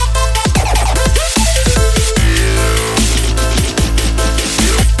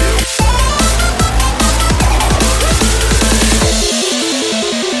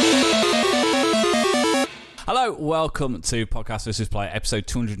welcome to Podcast vs. Play, episode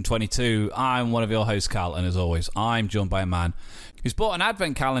 222. I'm one of your hosts, Cal, and as always, I'm joined by a man who's bought an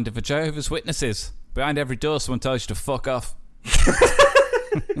advent calendar for Jehovah's Witnesses. Behind every door, someone tells you to fuck off.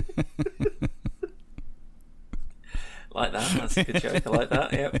 Like that, that's a good joke. I like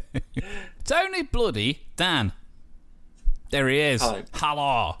that, yep. Tony Bloody Dan. There he is. Hello.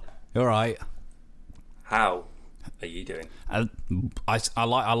 Hello. You alright? How are you doing? I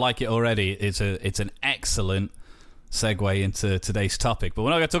like it already. It's an excellent segue into today's topic, but we're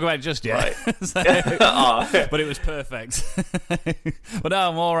not going to talk about it just yet. Right. But it was perfect. But no,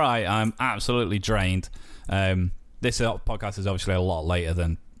 I'm all right. I'm absolutely drained. This podcast is obviously a lot later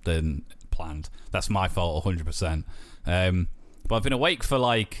than planned. That's my fault, 100%. But I've been awake for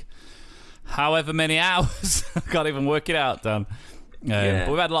like however many hours. I can't even work it out, Dan. But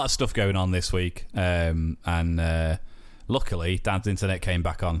we've had a lot of stuff going on this week, and luckily Dan's internet came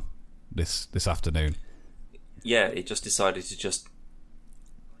back on this afternoon. Yeah, it just decided to just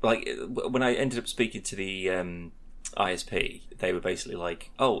like when I ended up speaking to the ISP, they were basically like,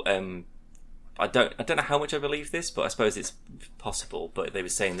 "Oh, I don't know how much I believe this, but I suppose it's possible." But they were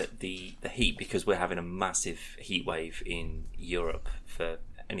saying that the heat, because we're having a massive heat wave in Europe for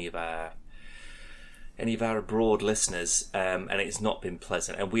any of our abroad listeners, and it's not been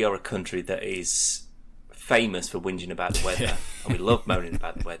pleasant. And we are a country that is famous for whinging about the weather, and we love moaning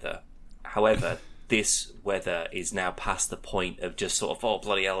about the weather. However, this weather is now past the point of just sort of, oh,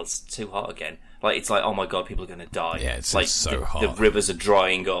 bloody hell, it's too hot again. Like, it's like, oh my god, people are going to die. Yeah, it's like, so hot. The rivers are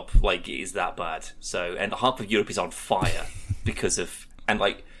drying up. Like, it is that bad. So, and half of Europe is on fire because of, and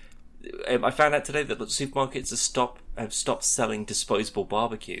like, I found out today that the supermarkets have stopped selling disposable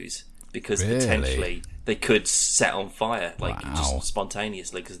barbecues because potentially they could set on fire, like just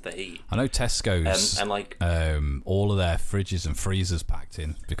spontaneously because of the heat. I know Tesco's and like all of their fridges and freezers packed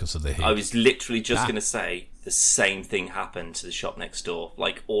in because of the heat. I was literally just going to say the same thing happened to the shop next door.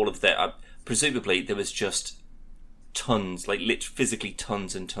 Like all of their, presumably there was just tons, like physically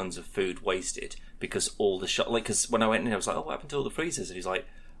tons and tons of food wasted because all the shop. Like, because when I went in, I was like, "Oh, what happened to all the freezers?" And he's like,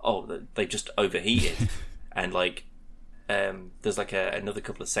 "Oh, they just overheated," and like. There's like another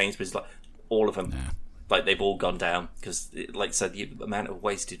couple of Sainsbury's, like all of them, like they've all gone down because, like I said, the amount of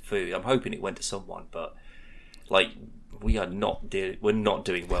wasted food. I'm hoping it went to someone, but like we're not doing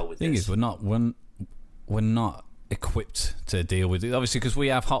well with this. The thing is, we're not equipped to deal with it. Obviously, because we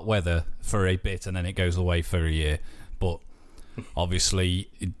have hot weather for a bit and then it goes away for a year. But obviously,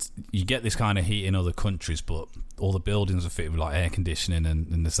 you get this kind of heat in other countries, but all the buildings are fitted with like air conditioning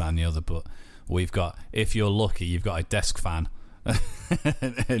and this, that, and the other. But we've got, if you're lucky, you've got a desk fan.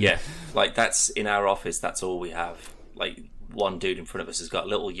 Yeah, like that's in our office. That's all we have. Like one dude in front of us has got a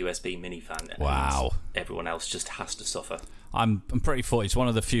little USB mini fan. Wow. Everyone else just has to suffer. I'm pretty fortunate. It's one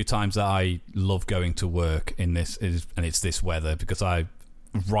of the few times that I love going to work in this, and it's this weather because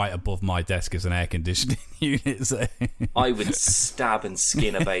right above my desk is an air conditioning unit. So. I would stab and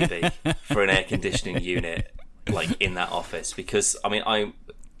skin a baby for an air conditioning unit, like in that office, because I mean,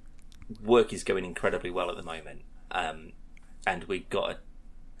 work is going incredibly well at the moment, and we got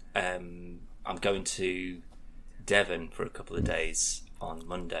I'm going to Devon for a couple of days on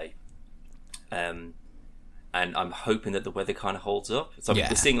Monday, and I'm hoping that the weather kind of holds up. So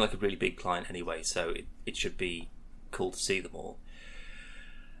we're seeing like a really big client anyway, so it should be cool to see them all.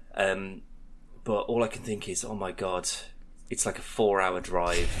 But all I can think is, oh my god, it's like a 4-hour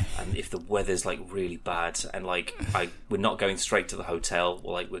drive, and if the weather's like really bad, and like we're not going straight to the hotel,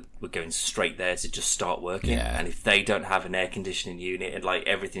 or like we're going straight there to just start working, and if they don't have an air conditioning unit, and like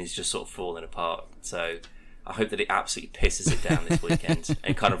everything's just sort of falling apart. So I hope that it absolutely pisses it down this weekend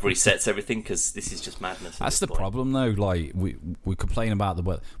and kind of resets everything, because this is just madness. That's the problem, though. Like we complain about the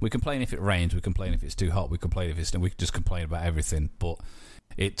weather. We complain if it rains. We complain if it's too hot. We complain if it's. We just complain about everything. But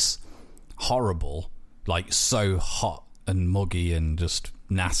it's horrible. Like so hot and muggy and just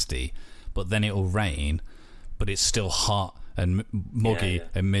nasty, but then it'll rain, but it's still hot and muggy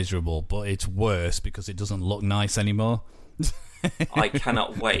and miserable. But it's worse because it doesn't look nice anymore. I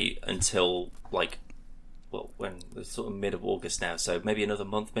cannot wait until like. Well, when it's sort of mid of August now, so maybe another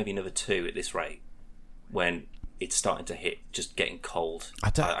month, maybe another 2 at this rate, when it's starting to hit just getting cold. I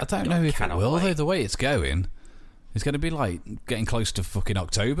don't know if it will, though, the way it's going. It's going to be like getting close to fucking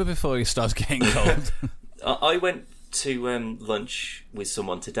October before it starts getting cold. I went to lunch with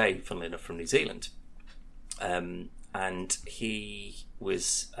someone today, funnily enough, from New Zealand, and he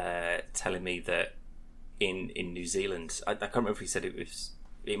was telling me that in New Zealand, I can't remember if he said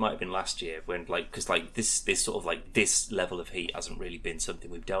it might have been last year, when like, because like this sort of like this level of heat hasn't really been something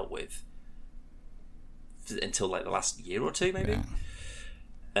we've dealt with until like the last year or two, maybe.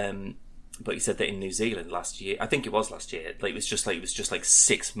 But he said that in New Zealand last year, I think it was last year, like, it was just like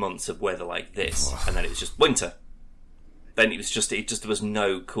 6 months of weather like this, and then it was just winter. Then it just there was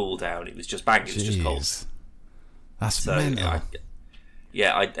no cool down. It was just bang. It was just cold. That's mental.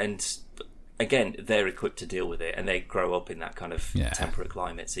 And again, they're equipped to deal with it, and they grow up in that kind of temperate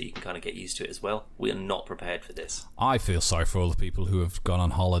climate, so you can kind of get used to it as well. We are not prepared for this. I feel sorry for all the people who have gone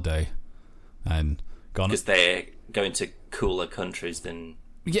on holiday and gone because they're going to cooler countries than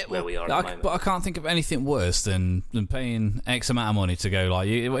where we are at the moment. But I can't think of anything worse than paying X amount of money to go, like,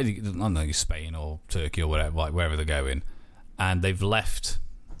 I don't know, Spain or Turkey or whatever, like wherever they're going, and they've left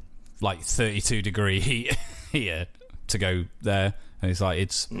like 32-degree heat here to go there, and it's like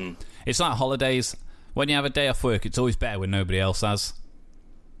it's like holidays. When you have a day off work, it's always better when nobody else has.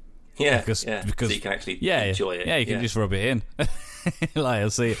 Yeah, because so you can actually enjoy it. Yeah, you can just rub it in. Like, I'll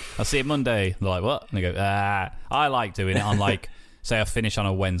see it Monday. They're like, what? And they go, I like doing it on, like, say I finish on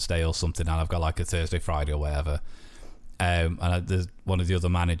a Wednesday or something, and I've got like a Thursday, Friday or whatever. And there's one of the other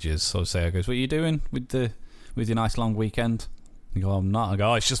managers, so I goes, what are you doing with your nice long weekend? You go, I'm not. I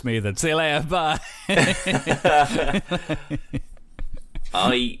go, it's just me then. See you later, bye.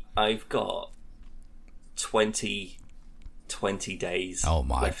 I've got 20 days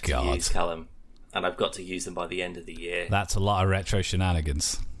left to use, Callum, and I've got to use them by the end of the year. That's a lot of retro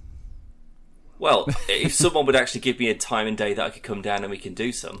shenanigans. Well, if someone would actually give me a time and day that I could come down and we can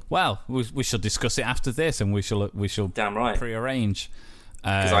do some. Well, we shall discuss it after this, and we shall damn right prearrange.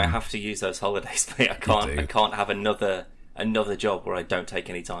 Because I have to use those holidays, mate. I can't have another job where I don't take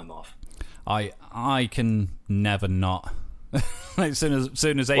any time off. I can never not. Like, soon as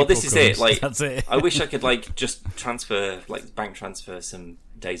April well, this comes, is it. Like, that's it. I wish I could just bank transfer some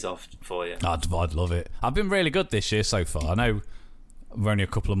days off for you. I'd love it. I've been really good this year so far. I know we're only a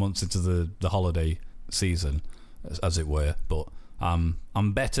couple of months into the holiday season, as it were, but I'm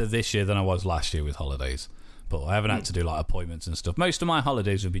better this year than I was last year with holidays. But I haven't had to do like appointments and stuff. Most of my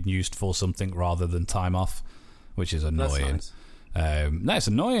holidays have been used for something rather than time off, which is annoying. That's nice. No, it's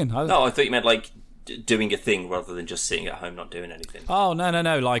annoying. No, I thought you meant like doing a thing rather than just sitting at home not doing anything. Oh,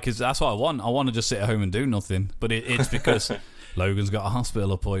 no. Like, that's what I want. I want to just sit at home and do nothing. But it's because Logan's got a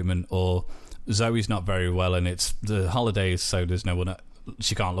hospital appointment, or Zoe's not very well, and it's the holidays, so there's no one.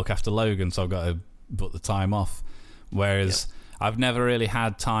 She can't look after Logan, so I've got to put the time off. Whereas I've never really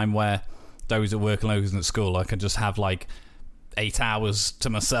had time where Zoe's at work and Logan's at school. I can just have like 8 hours to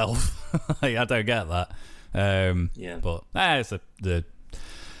myself. I don't get that. But it's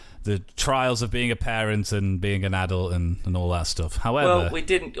the trials of being a parent and being an adult and all that stuff. However, well, we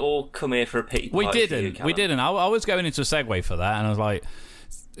didn't all come here for a pity party. We didn't. I was going into a segue for that, and I was like,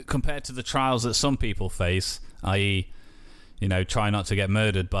 compared to the trials that some people face, i.e., try not to get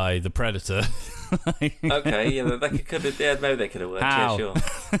murdered by the predator. Okay, maybe they could have worked. How?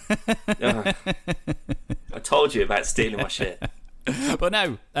 Yeah, sure. I told you about stealing my shit. But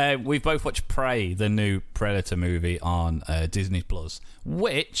no, we've both watched Prey, the new Predator movie on Disney Plus,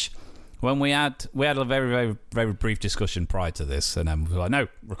 which, when we had a very, very, very brief discussion prior to this, and then we were like, no,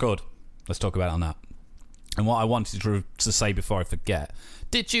 record, let's talk about it on that. And what I wanted to say before I forget,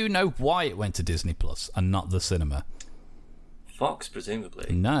 did you know why it went to Disney Plus and not the cinema? Fox,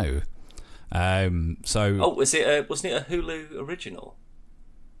 presumably. No. wasn't it a Hulu original?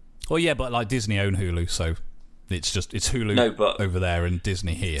 Well, yeah, but like Disney own Hulu, so it's Hulu over there and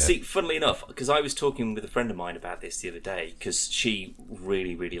Disney here. See, funnily enough, because I was talking with a friend of mine about this the other day, because she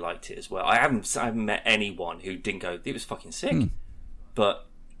really, really liked it as well. I haven't met anyone who didn't go, it was fucking sick. But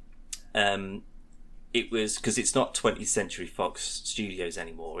it was, because it's not 20th Century Fox Studios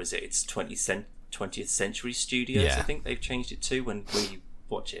anymore, is it? It's 20th Century Studios, I think they've changed it to when we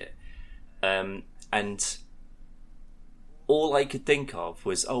watch it. And all I could think of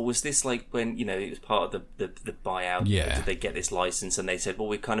was this like when, it was part of the buyout? Yeah. Did they get this license? And they said, well,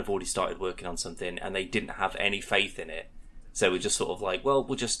 we've kind of already started working on something, and they didn't have any faith in it. So we're just sort of like, well,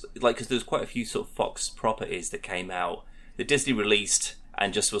 we'll just, like, because there's quite a few sort of Fox properties that came out that Disney released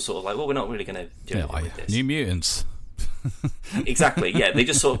and just was sort of like, well, we're not really going to do anything with this. New Mutants. Exactly, yeah. They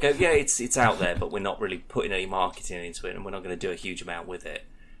just sort of go, it's out there, but we're not really putting any marketing into it, and we're not going to do a huge amount with it.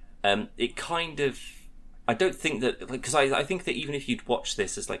 It kind of, I don't think that, like, because I think that even if you'd watch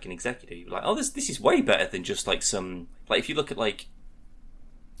this as like an executive, you'd be like, oh, this is way better than just like some, like, if you look at like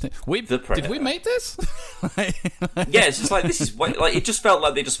The Predator. Did we make this? Yeah, it's just like, this is way, like, it just felt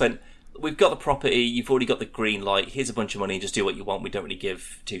like they just went, we've got the property, you've already got the green light, here's a bunch of money, just do what you want. We don't really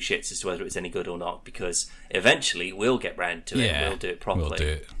give two shits as to whether it's any good or not, because eventually we'll get round to it and we'll do it properly. We'll do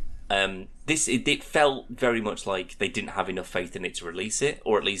it. It felt very much like they didn't have enough faith in it to release it,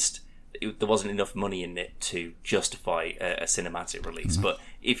 or at least there wasn't enough money in it to justify a cinematic release. But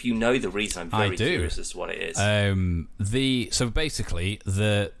if you know the reason, I'm very curious as to what it is. So basically,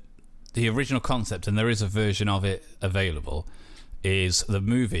 the original concept, and there is a version of it available, is the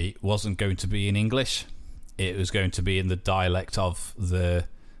movie wasn't going to be in English. It was going to be in the dialect of the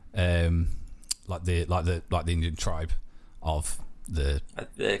like the Indian tribe of the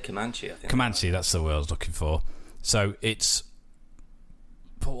Comanche. I think Comanche. That's the word I was looking for. So it's,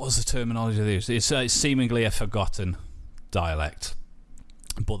 what was the terminology of this? It's seemingly a forgotten dialect,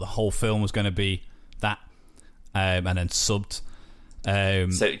 but the whole film was going to be that, and then subbed.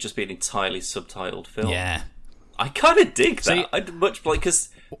 So it'd just be an entirely subtitled film. Yeah. I kind of dig that. I'd much like, because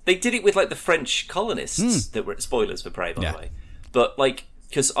they did it with like the French colonists that were, spoilers for Prey, by the way. But like,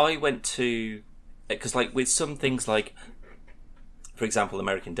 because I went to, because with some things like, for example,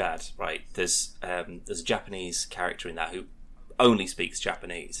 American Dad, right? There's a Japanese character in that who only speaks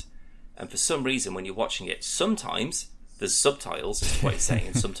Japanese, and for some reason, when you're watching it, sometimes there's subtitles, is what he's saying,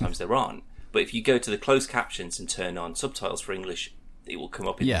 and sometimes there aren't. But if you go to the closed captions and turn on subtitles for English, it will come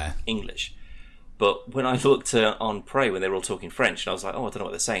up in English. But when I looked on Prey, when they were all talking French, and I was like, oh, I don't know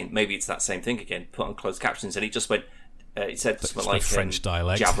what they're saying. Maybe it's that same thing again. Put on closed captions, and it just went. It said something like French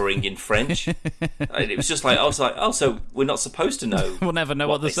dialect, jabbering in French. And it was just like, I was like, oh, so we're not supposed to know. We'll never know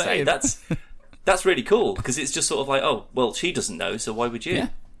what they're saying. That's really cool, because it's just sort of like, oh, well, she doesn't know, so why would you? Yeah.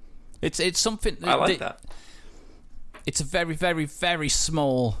 It's something. I like that. It's a very, very, very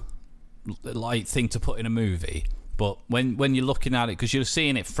small thing to put in a movie, but when you're looking at it, because you're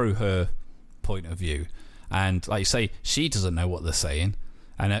seeing it through her point of view, and like you say, she doesn't know what they're saying,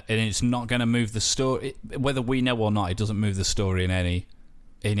 and it's not going to move the story, whether we know or not. It doesn't move the story in any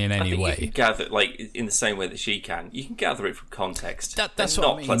way. You can gather, like, in the same way that she can. You can gather it from context. That's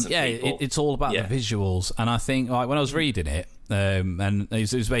what I mean. Yeah, it's all about the visuals, and I think like when I was reading it, and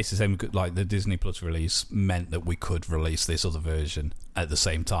it was basically the same. Like the Disney Plus release meant that we could release this other version at the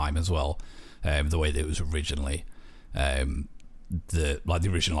same time as well, the way that it was originally. The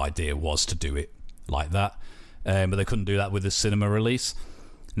original idea was to do it like that, but they couldn't do that with the cinema release.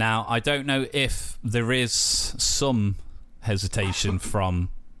 Now I don't know if there is some hesitation from,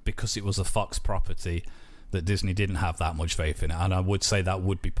 because it was a Fox property, that Disney didn't have that much faith in it, and I would say that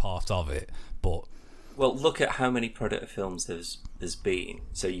would be part of it. But well, look at how many Predator films there's been.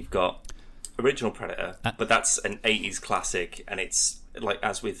 So you've got original Predator, but that's an 80s classic, and it's like,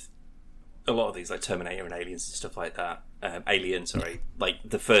 as with a lot of these, like Terminator and Aliens and stuff like that. Alien, sorry. Like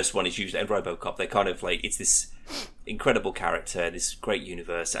the first one is usually, and RoboCop, they're kind of like, it's this incredible character, this great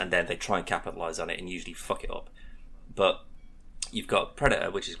universe, and then they try and capitalize on it and usually fuck it up. But you've got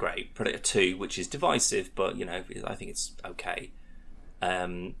Predator, which is great. Predator 2, which is divisive, but I think it's okay.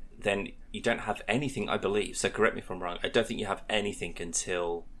 Then you don't have anything, I believe. So correct me if I'm wrong. I don't think you have anything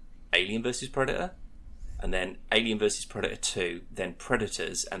until Alien vs Predator, and then Alien vs Predator 2, then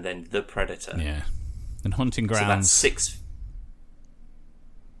Predators, and then The Predator. Yeah. And Hunting Grounds. So that's 6.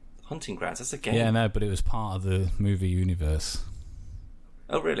 Hunting Grounds, that's a game. Yeah, no, but it was part of the movie universe.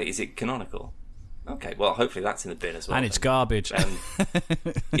 Oh, really? Is it canonical? Okay, well, hopefully that's in the bin as well. And it's garbage.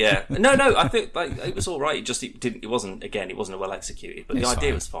 Yeah. No, I think it was all right. It wasn't a well executed, but the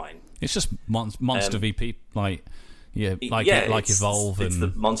idea was fine. It's just monster VP, like Evolve. It's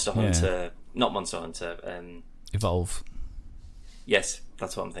the Monster Hunter, not Monster Hunter. Evolve. Yes,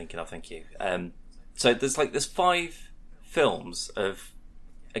 that's what I'm thinking of. Thank you. So there's 5 films of,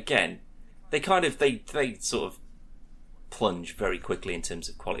 again, they sort of plunge very quickly in terms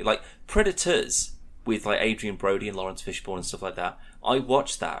of quality. Like Predators with like Adrian Brody and Lawrence Fishburne and stuff like that. I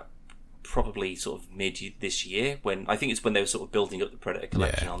watched that probably sort of mid this year, when I think it's when they were sort of building up the Predator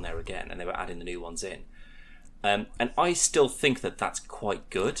collection on there again, and they were adding the new ones in. And I still think that that's quite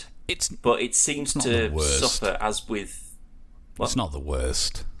good. But it seems to suffer, as with. Well, it's not the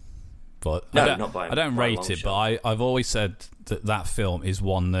worst. But no, I don't rate it, but I've always said that film is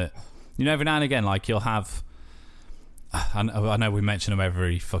one that, every now and again, like you'll have. I know we mention them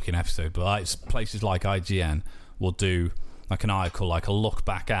every fucking episode, but it's places like IGN will do like an article, like a look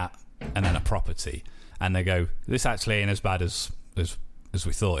back at, and then a property, and they go, "This actually ain't as bad as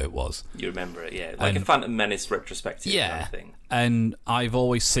we thought it was." You remember it, yeah, like a Phantom Menace retrospective kind of thing. And I've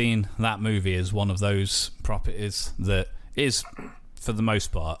always seen that movie as one of those properties that is, for the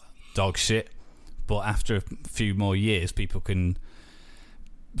most part, dog shit, but after a few more years, people can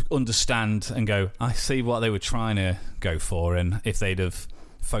understand and go, I see what they were trying to go for, and if they'd have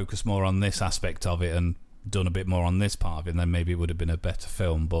focused more on this aspect of it and done a bit more on this part of it, then maybe it would have been a better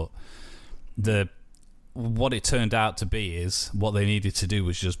film. But what it turned out to be is what they needed to do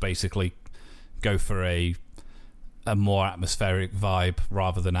was just basically go for a a more atmospheric vibe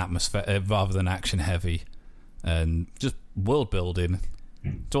rather than action heavy, and just world building.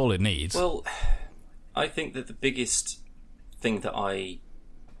 It's all it needs. Well, I think that the biggest thing that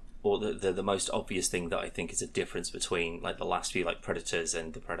or the most obvious thing that I think is a difference between like the last few like Predators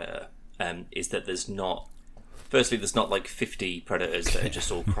and the Predator, is that there's not like 50 Predators that are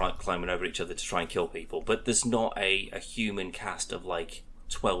just all climbing over each other to try and kill people, but there's not a human cast of like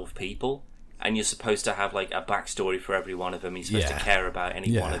 12 people, and you're supposed to have like a backstory for every one of them. You're supposed to care about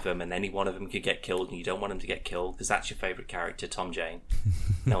any one of them, and any one of them could get killed, and you don't want them to get killed because that's your favourite character, Tom Jane.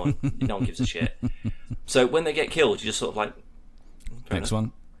 No one gives a shit. So when they get killed, you just sort of like next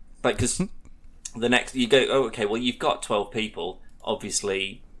one, like, because the next you go, oh okay, well you've got 12 people,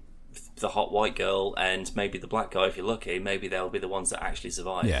 obviously the hot white girl and maybe the black guy if you're lucky, maybe they'll be the ones that actually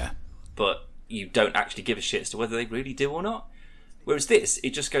survive. Yeah, but you don't actually give a shit as to whether they really do or not. Whereas this,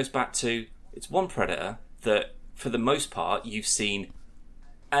 it just goes back to, it's one Predator that, for the most part, you've seen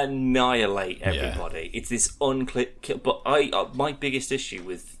annihilate everybody. It's this unclipped kill. But my biggest issue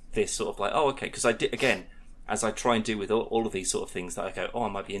with this sort of like, oh, okay, because I did, again, as I try and do with all of these sort of things that I go, oh, I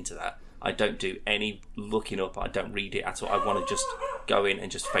might be into that. I don't do any looking up. I don't read it at all. I want to just go in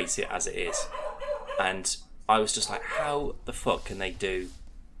and just face it as it is. And I was just like, how the fuck can they do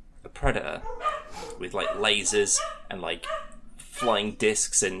a Predator with like lasers and like flying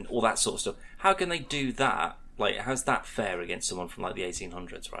discs and all that sort of stuff? How can they do that? Like, how's that fair against someone from like the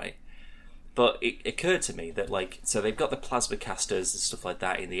 1800s, right? But it occurred to me that like, so they've got the plasma casters and stuff like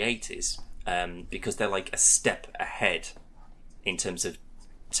that in the 80s, because they're like a step ahead in terms of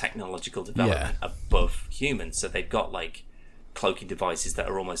technological development above humans. So they've got like cloaking devices that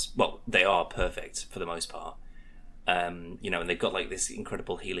are almost, well, they are perfect for the most part. And they've got like this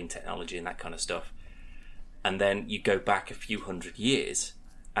incredible healing technology and that kind of stuff. And then you go back a few hundred years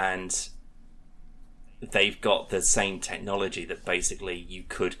and they've got the same technology that basically you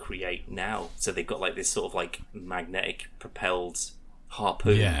could create now. So they've got like this sort of like magnetic propelled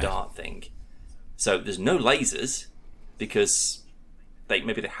harpoon dart thing. So there's no lasers because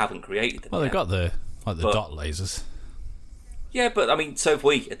maybe they haven't created them. Well, they've got the dot lasers. Yeah, but I mean, so have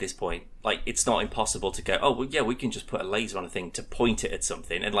we at this point. Like, it's not impossible to go, oh, well, yeah, we can just put a laser on a thing to point it at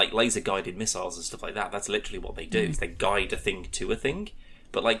something. And like laser guided missiles and stuff like that, that's literally what they do. Is they guide a thing to a thing.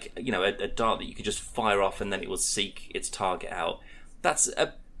 But like, a dart that you could just fire off and then it will seek its target out. That's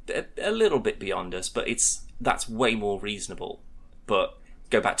a little bit beyond us, but that's way more reasonable. But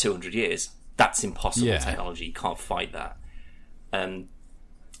go back 200 years, that's impossible technology. You can't fight that.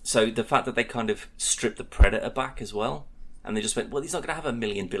 So the fact that they kind of stripped the Predator back as well, and they just went, well, he's not going to have a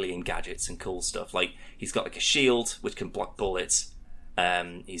million billion gadgets and cool stuff. Like, he's got like a shield which can block bullets.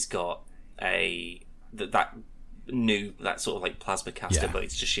 He's got that sort of like plasma caster, but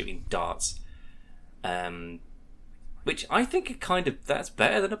it's just shooting darts. Which I think that's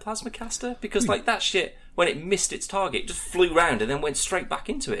better than a plasma caster, because like that shit, when it missed its target, it just flew round and then went straight back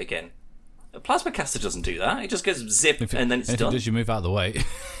into it again. A plasma caster doesn't do that. It just goes zip and then it's done. If it does, you move out of the way.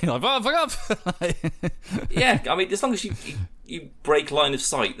 You're like, oh, fuck up! Yeah, I mean, as long as you break line of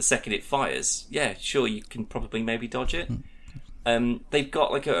sight the second it fires, yeah, sure, you can probably maybe dodge it. They've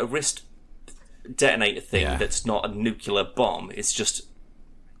got like a wrist detonator thing that's not a nuclear bomb. It's just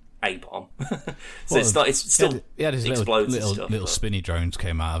a bomb. So it's not. It's still explodes and stuff. Little spinny drones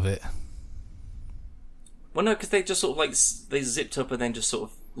came out of it. Well, no, because they just sort of like they zipped up and then just sort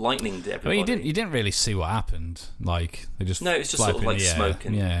of lightninged everybody. I mean, you didn't really see what happened. Like, they just it's just sort of like smoke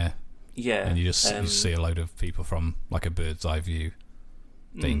and and you just see a load of people from like a bird's eye view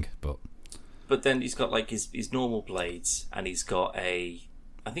thing. But then he's got like his normal blades, and he's got I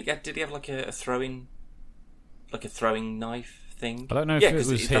think did he have like a throwing knife thing? I don't know if it was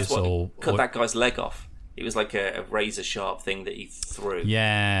his or cut that guy's leg off. It was like a razor sharp thing that he threw.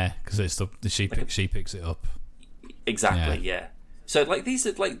 Yeah, because it's she picks it up. Exactly. Yeah. So like these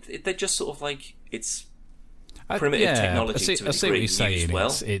are like they're just sort of like it's primitive technology to a degree. I see what you're saying.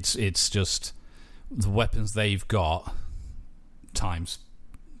 Well. It's just the weapons they've got times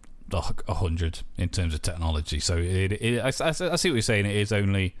 100 in terms of technology. So I see what you're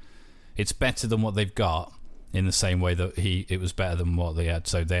saying. It's better than what they've got, in the same way that it was better than what they had.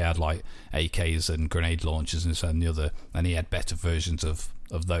 So they had like AKs and grenade launchers and this and the other, and he had better versions of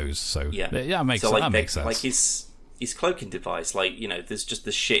those. So that makes sense. Like his cloaking device, like, there's just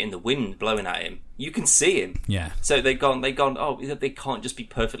the shit in the wind blowing at him. You can see him. Yeah. So they've gone. Oh, they can't just be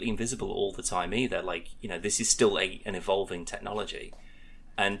perfectly invisible all the time either. Like, this is still an evolving technology,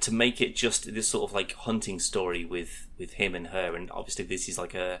 and to make it just this sort of like hunting story with him and her, and obviously this is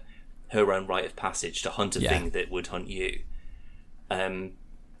like her own rite of passage to hunt a thing that would hunt you.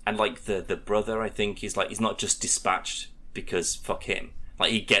 and like the brother, I think, is like he's not just dispatched because fuck him.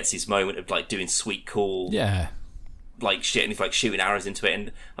 Like he gets his moment of like doing sweet, cool, like shit, and he's like shooting arrows into it.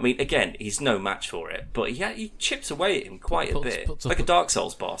 And I mean, again, he's no match for it, but he chips away at him quite a bit, like a Dark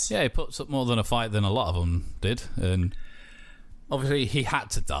Souls boss. Yeah, he puts up more than a fight than a lot of them did, and obviously he had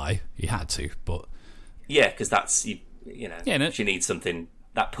to die. He had to, but yeah, because that's you know, she needs something,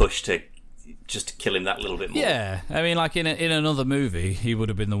 that push to just to kill him that little bit more. Yeah, I mean, like in another movie, he would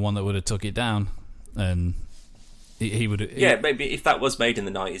have been the one that would have took it down, and he would have. Yeah, maybe if that was made in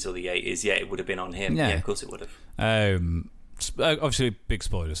the 90s or the 80s, yeah, it would have been on him. Yeah, of course it would have. Obviously, big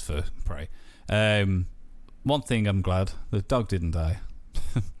spoilers for Prey. One thing I'm glad, the dog didn't die.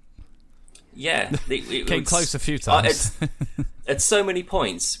 Yeah, it came close a few times. At so many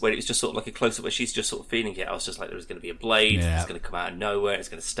points where it was just sort of like a close up where she's just sort of feeling it, I was just like, there was going to be a blade, it's going to come out of nowhere, it's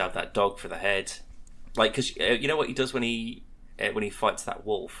going to stab that dog for the head. Like, because you know what he does when he fights that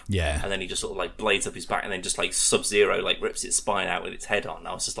wolf? Yeah. And then he just sort of like blades up his back and then just like Sub-Zero like rips its spine out with its head on.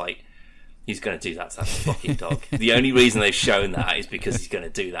 I was just like, he's going to do that to that fucking dog. The only reason they've shown that is because he's going to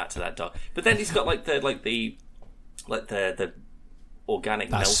do that to that dog. But then he's got like the organic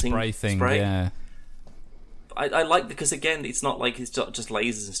that melting spray thing. Spray. Yeah. I like, because again, it's not like it's just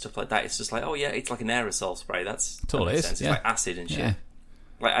lasers and stuff like that. It's just like, oh yeah, it's like an aerosol spray. That's all it is. Sense. It's like acid and shit. Yeah.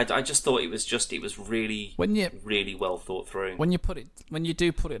 Like I just thought it was really really well thought through. When you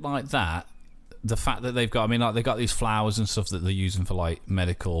do put it like that, the fact that they've got these flowers and stuff that they're using for like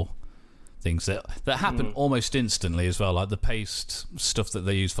medical things that happen almost instantly as well, like the paste stuff that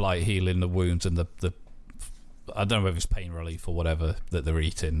they use for like healing the wounds, and the I don't know if it's pain relief or whatever that they're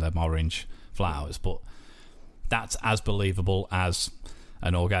eating, them orange flowers, but that's as believable as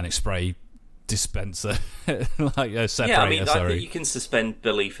an organic spray dispenser, like a separator. Yeah, I mean, I think you can suspend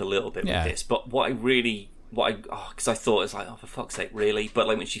belief a little bit with this, but because I thought it was like, oh, for fuck's sake, really? But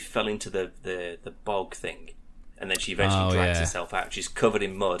like when she fell into the bog thing, and then she eventually drags herself out, she's covered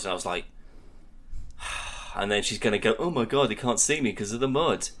in mud, and I was like, and then she's going to go, oh my god, they can't see me because of the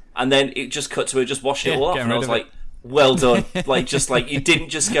mud. And then it just cut to her just washing it all off, and I was like, well done. Like, just like, you didn't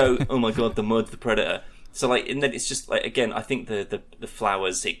just go, oh my god, the mud, the predator. So like, and then it's just like, again, I think the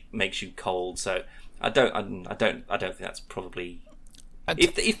flowers, it makes you cold. So I don't think that's probably,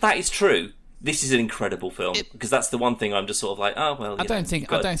 if that is true, this is an incredible film, because that's the one thing I'm just sort of like, oh well. I don't think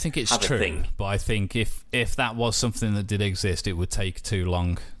it's true, but I think if that was something that did exist, it would take too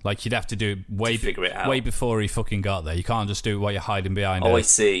long. Like, you'd have to do it figure it out way before he fucking got there. You can't just do it while you're hiding behind. I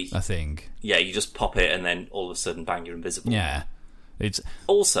see. I think. Yeah, you just pop it, and then all of a sudden, bang, you're invisible. Yeah. It's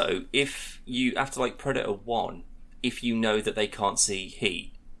also, if you after like Predator 1, if you know that they can't see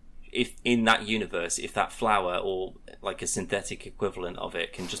heat, if in that universe, if that flower or like a synthetic equivalent of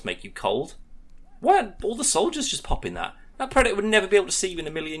it can just make you cold. Why aren't all the soldiers just popping that? That Predator would never be able to see you in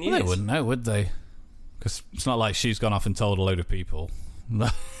a million years. Well, they wouldn't know, would they? Because it's not like she's gone off and told a load of people. No,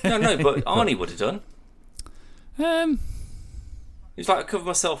 but Arnie would have done. He's like, I covered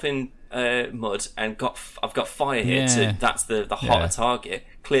myself in mud and I've got fire here. Yeah. That's the hotter target.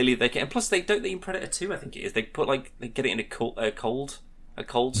 Clearly they get, and plus they in Predator 2, I think it is. They put like, they get it in a cold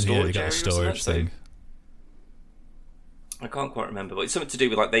storage area. They got a storage thing. I can't quite remember, but it's something to do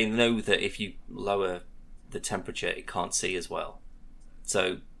with like they know that if you lower the temperature, it can't see as well.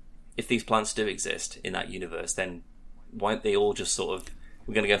 So if these plants do exist in that universe, then why aren't they all just sort of,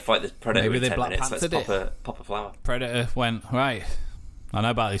 we're going to go fight the Predator in 10 minutes, let's pop a flower. Predator went, right, I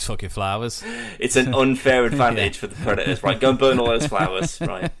know about these fucking flowers. It's an unfair advantage for the Predators. Right, go and burn all those flowers.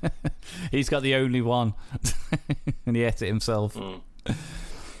 Right. He's got the only one. And he ate it himself.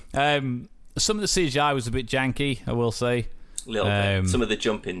 Some of the CGI was a bit janky, I will say. A little bit. Some of the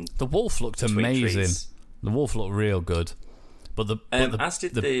jumping. The wolf looked amazing. Trees. The wolf looked real good. But as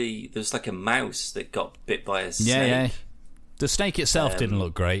did there's like a mouse that got bit by a snake. Yeah. The snake itself didn't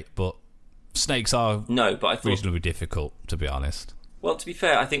look great, but snakes are reasonably difficult, to be honest. Well, to be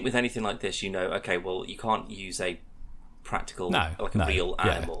fair, I think with anything like this, okay, well, you can't use a practical, real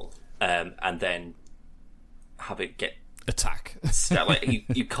animal, and then have it get attack. Like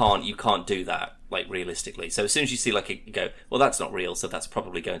you can't do that like realistically. So as soon as you see like you go, well, that's not real, so that's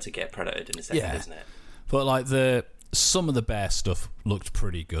probably going to get predated in a second, isn't it? But like some of the bear stuff looked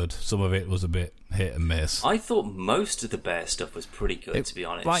pretty good. Some of it was a bit hit and miss. I thought most of the bear stuff was pretty good, to be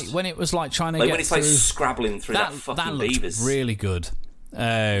honest. Like when it was like trying to like get when it's through, like scrabbling through that fucking beavers. That looked really good.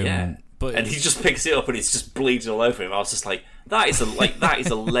 But and he just picks it up and it's just bleeding all over him. I was just like, that is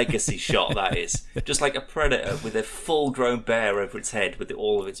a legacy shot. That is just like a predator with a full-grown bear over its head with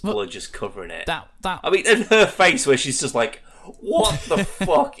all of its blood just covering it. I mean, and her face where she's just like, what the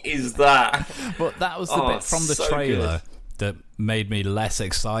fuck is that? But that was the bit from the trailer that made me less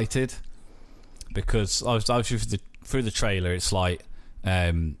excited, because I was through the trailer. It's like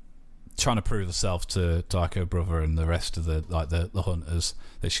trying to prove herself to like her brother and the rest of the hunters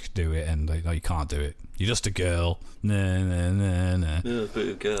that she could do it, and they you can't do it. You're just a girl. Nah. And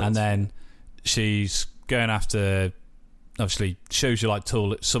then she's going after. Obviously, shows you like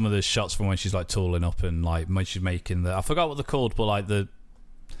some of the shots from when she's like tooling up, and like when she's making I forgot what they're called, but like the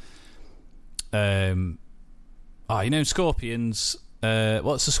Scorpions.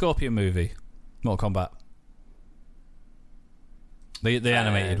 What's the Scorpion movie? Mortal Kombat. The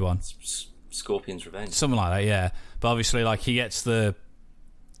animated one. Scorpion's Revenge. Something like that, yeah. But obviously, like, he gets the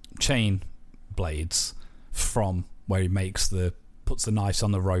chain blades from where he puts the knives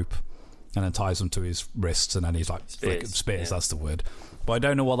on the rope and then ties them to his wrists, and then he's like, spears, yeah. That's the word. But I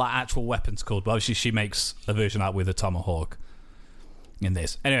don't know what that actual weapon's called, but obviously she makes a version of that with a tomahawk in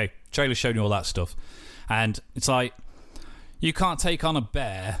this. Anyway, trailer showing you all that stuff. And it's like, you can't take on a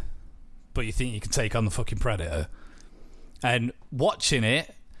bear, but you think you can take on the fucking Predator. And watching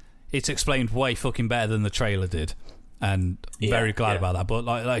it, it's explained way fucking better than the trailer did. And very glad about that. But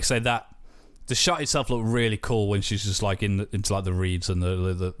like I say, that the shot itself looked really cool when she's just like into like the reeds and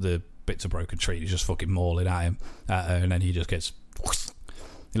the bits of broken tree. He's just fucking mauling at her, and then he just gets.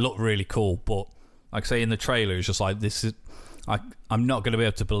 It looked really cool, but like I say, in the trailer, it's just like this is. I'm not going to be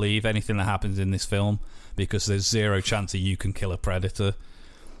able to believe anything that happens in this film because there's zero chance that you can kill a predator.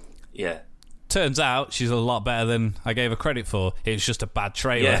 Yeah. Turns out she's a lot better than I gave her credit for. It's just a bad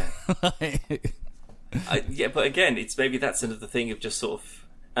trailer. Yeah. But again, it's maybe that's another thing of just sort of,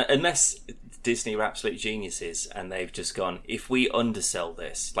 unless Disney are absolute geniuses and they've just gone, if we undersell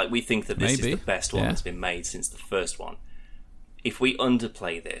this, like we think that this is the best one that's been made since the first one. If we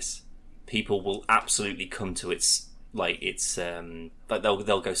underplay this, people will absolutely come to its like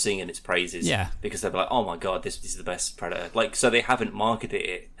they'll go singing its praises, because they'll be like, oh my god, this is the best Predator. Like, so they haven't marketed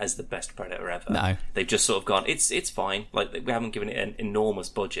it as the best Predator ever. No, they've just sort of gone, it's fine. Like, we haven't given it an enormous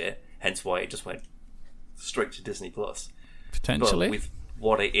budget, hence why it just went straight to Disney Plus. Potentially, but with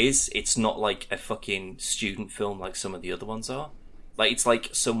what it is, it's not like a fucking student film like some of the other ones are. Like, it's like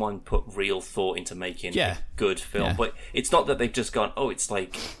someone put real thought into making a good film, but it's not that they've just gone, oh, it's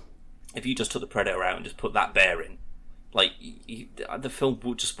like if you just took the Predator out and just put that bear in. Like, the film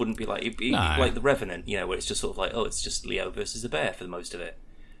wouldn't be like like The Revenant, you know, where it's just sort of like, oh, it's just Leo versus a bear for the most of it.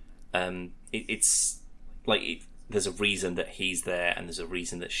 It's like there's a reason that he's there, and there's a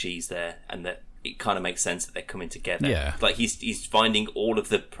reason that she's there, and that it kind of makes sense that they're coming together. Yeah. Like, he's finding all of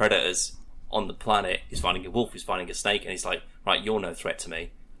the predators on the planet. He's finding a wolf. He's finding a snake, and he's like, right, you're no threat to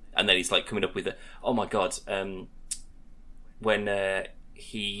me. And then he's like coming up with oh my god, when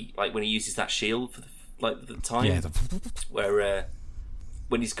he uses that shield for the time, where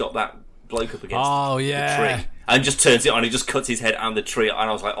when he's got that bloke up against the tree and just turns it on, he just cuts his head and the tree, and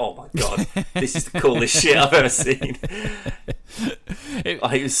I was like, oh my god, this is the coolest shit I've ever seen. It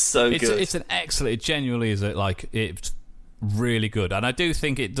was so good. It's an excellent. It genuinely is it's really good, and I do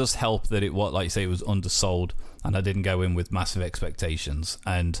think it does help that it like you say, it was undersold, and I didn't go in with massive expectations.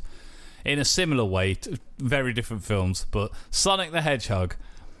 And in a similar way, very different films, but Sonic the Hedgehog,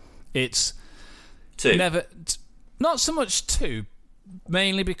 it's two. Not so much two,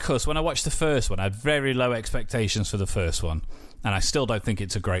 mainly because when I watched the first one, I had very low expectations for the first one, and I still don't think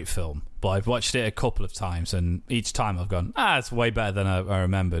it's a great film. But I've watched it a couple of times, and each time I've gone, it's way better than I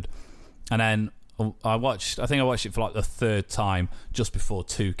remembered. And then I think I watched it for like the third time just before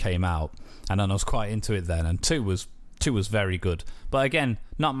 2 came out, and then I was quite into it then, and 2 was very good. But again,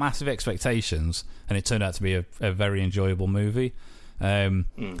 not massive expectations, and it turned out to be a very enjoyable movie. To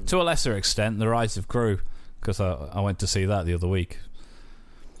a lesser extent, The Rise of Gru, because I went to see that the other week.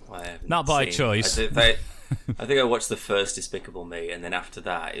 Not by choice. I think I watched the first Despicable Me, and then after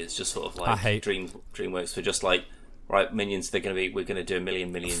that, it's just sort of like DreamWorks were just like, right, Minions. We're going to do a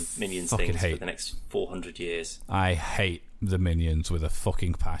million Minions things for the next 400 years. I hate the Minions with a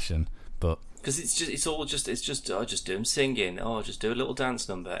fucking passion, but because it's just do them singing. Oh, just do a little dance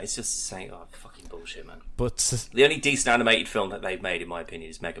number. It's just saying, oh, fucking bullshit, man. But the only decent animated film that they've made, in my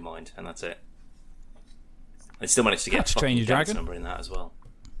opinion, is Megamind, and that's it. They still managed to get a fucking dance number in that as well.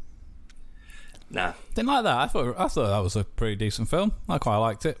 Nah, didn't like that. I thought that was a pretty decent film. I quite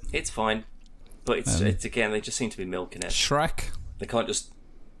liked it. It's fine, but it's again, they just seem to be milking it. Shrek. They can't just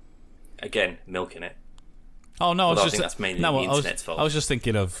milking it. Oh no, I think that's mainly the internet's fault. I was just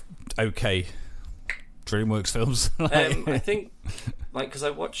thinking of DreamWorks films. I think, because I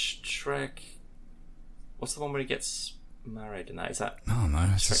watched Shrek. What's the one where he gets married and that? Is that? Oh no,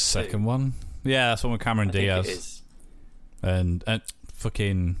 it's the second one. Yeah, that's one with Cameron Diaz. It is. And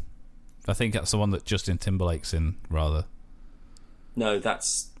fucking, I think that's the one that Justin Timberlake's in, rather. No,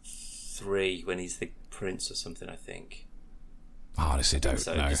 that's 3 when he's the prince or something, I think. I honestly don't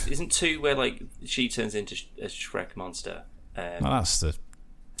know. Isn't 2 where like she turns into a Shrek monster? Well, that's the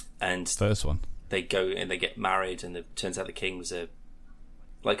first one. They go and they get married, and it turns out the king was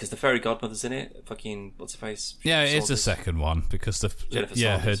because the fairy godmother's in it. Fucking what's her face? Yeah, it is the second one because her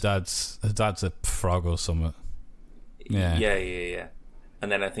dad's a frog or something. Yeah.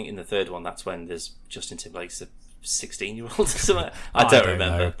 And then I think in the third one, that's when there's Justin Timberlake's a 16-year-old or something. I don't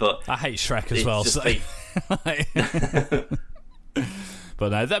remember, know. But I hate Shrek as well. So.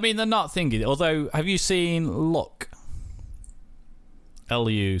 But no, I mean they're not thinking. Although, have you seen Luck? Luck.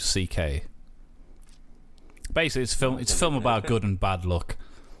 Basically, it's a film about good and bad luck.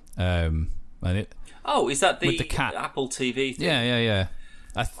 And it. Oh, is that with the cat. Apple TV thing? Yeah.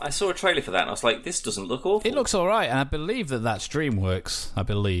 I saw a trailer for that, and I was like, "This doesn't look awful." It looks all right, and I believe that's DreamWorks. I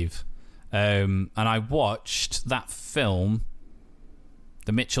believe, and I watched that film,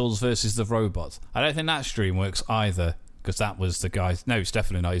 The Mitchells versus the Robots. I don't think that's DreamWorks either, because that was the guys. No, it's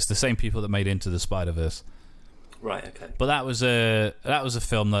definitely not. It's the same people that made Into the Spider-Verse. Right. Okay. But that was a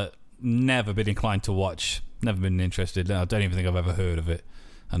film that never been inclined to watch. Never been interested. I don't even think I've ever heard of it.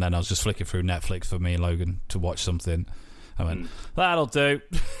 And then I was just flicking through Netflix for me and Logan to watch something. I went, that'll do.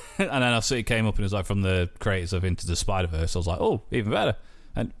 And then I see it came up and it was like from the creators of Into the Spider-Verse. I was like, oh, even better.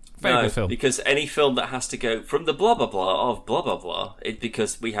 And very good film. Because any film that has to go from the blah blah blah of blah blah blah,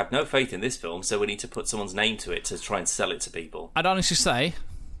 because we have no faith in this film, so we need to put someone's name to it to try and sell it to people. I'd honestly say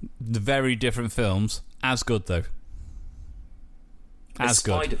the very different films, as good though. As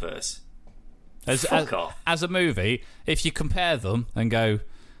good. Spider-Verse. Fuck off. As a movie, if you compare them and go,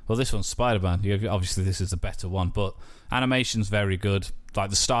 well, this one's Spider-Man, obviously this is the better one, but animation's very good. Like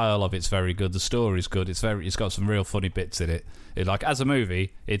the style of it's very good. The story's good. It's got some real funny bits in it. As a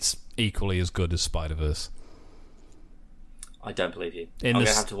movie, it's equally as good as Spider-Verse. I don't believe you. I'm going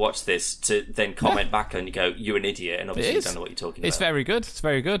to have to watch this to then comment back and go, you're an idiot, and obviously you don't know what you're talking about. It's very good. It's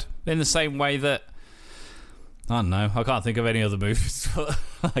very good. In the same way that, I don't know, I can't think of any other movies. But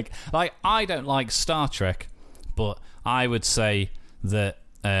like I don't like Star Trek, but I would say that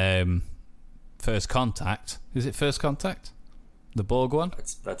First Contact, is it First Contact? The Borg one?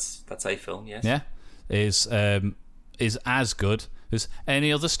 That's a film, yes. Yeah. Is as good as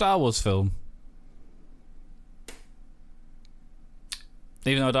any other Star Wars film.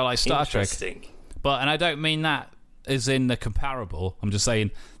 Even though I don't like Star Trek. And I don't mean that as in the comparable. I'm just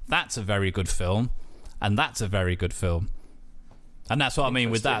saying that's a very good film, and that's a very good film. And that's what I mean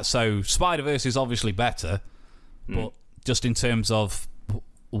with that. So Spider-Verse is obviously better, but just in terms of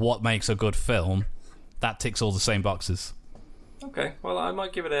what makes a good film, that ticks all the same boxes. Okay, well, I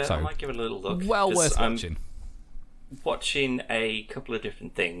might give it a little look. Well worth watching. Watching a couple of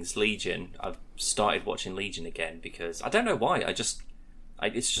different things. Legion. I've started watching Legion again because I don't know why.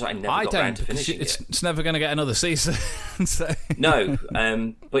 I never got around to finishing it. It's never going to get another season. So. No,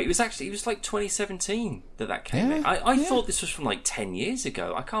 but it was like 2017 that came in. I thought this was from like 10 years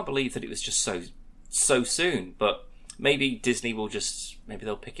ago. I can't believe that it was just so soon. But maybe Disney will maybe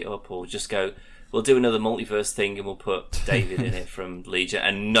they'll pick it up or just go, we'll do another multiverse thing and we'll put David in it from Legion,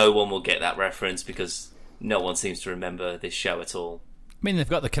 and no one will get that reference because no one seems to remember this show at all. I mean, they've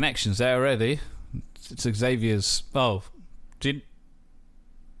got the connections there already. It's Xavier's. Oh,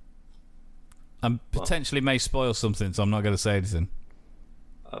 I potentially may spoil something, so I'm not going to say anything.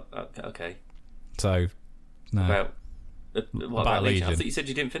 Okay. So, no. About Legion? I thought you said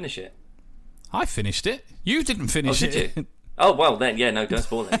you didn't finish it. I finished it. You didn't finish it. Did you? Oh, well, then, yeah, no, don't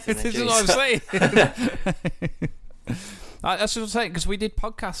spoil anything. This is what I'm saying. That's what I'm saying, because we did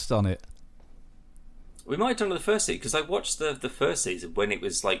podcasts on it. We might have done the first season, because I watched the first season when it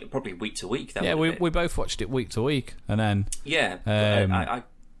was like probably week to week. We both watched it week to week, and then... Yeah,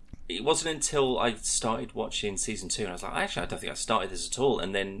 it wasn't until I started watching season 2, and I was like, actually, I don't think I started this at all.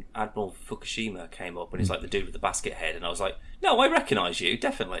 And then Admiral Fukushima came up, and he's like the dude with the basket head, and I was like, no, I recognise you,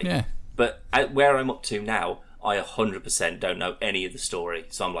 definitely. Yeah. But where I'm up to now, I 100% don't know any of the story,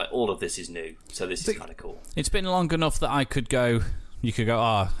 so I'm like, all of this is new, so this is kind of cool. It's been long enough that I could go... You could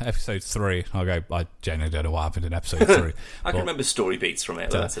go, episode 3. I'll go, I genuinely don't know what happened in episode 3. I can remember story beats from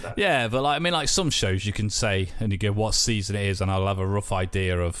it. Yeah, but like some shows you can say, and you go, what season it is, and I'll have a rough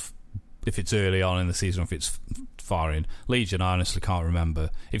idea of if it's early on in the season or if it's far in. Legion, I honestly can't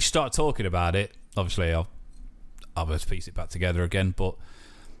remember. If you start talking about it, obviously I'll have to piece it back together again, but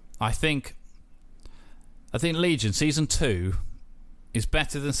I think Legion season 2 is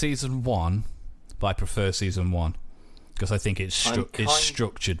better than season 1, but I prefer season 1 because I think it's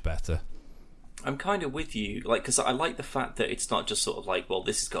structured better. I'm kind of with you, like, because I like the fact that it's not just sort of like, well,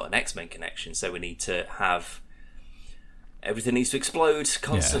 this has got an X-Men connection, so we need to have everything needs to explode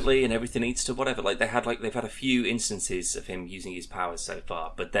constantly and everything needs to whatever. Like they've had a few instances of him using his powers so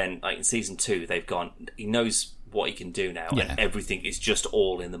far, but then like in season 2 they've gone, he knows what he can do now, and everything is just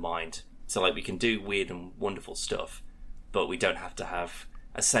all in the mind. So like we can do weird and wonderful stuff, but we don't have to have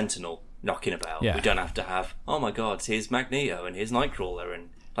a Sentinel knocking about. We don't have to have, oh my god, here's Magneto and here's Nightcrawler, and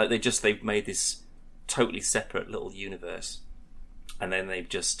like they've made this totally separate little universe, and then they've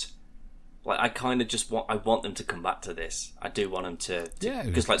just like I want them to come back to this. I do want them to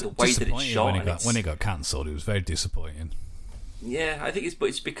because like the way that it's shot when it got cancelled, it was very disappointing. Yeah, I think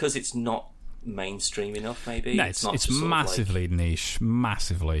it's because it's not mainstream enough. Maybe no, it's massively niche,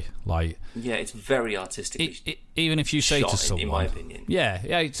 massively like it's very artistically. Even if you say to someone, in my opinion,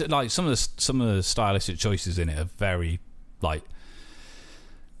 it's like some of the stylistic choices in it are very like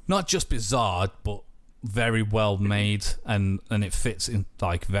not just bizarre, but very well made, and it fits in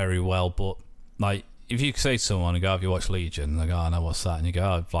like very well. But like if you say to someone and go, "Have you watched Legion?" and they go, "I know what's that," and you go,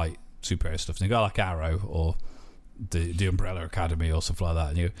 "Oh, like superhero stuff," and you go, "Like Arrow or the Umbrella Academy or something like that,"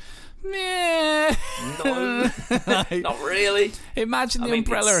 and you. Meh. No, like, not really. Imagine the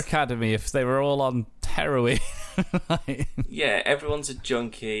Umbrella Academy if they were all on heroin. Yeah, everyone's a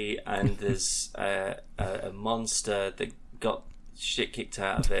junkie, and there's a monster that got shit kicked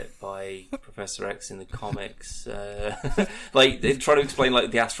out of it by Professor X in the comics. Like they try to explain like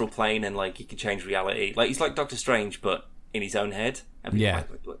the astral plane and like he can change reality. Like he's like Doctor Strange, but in his own head. I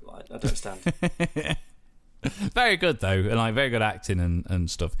don't understand. Very good though, and like very good acting and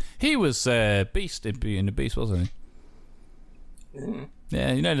stuff. He was Beast in Beauty and the Beast, wasn't he? Mm.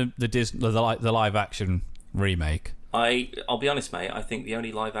 Yeah, you know the live action remake. I'll be honest, mate. I think the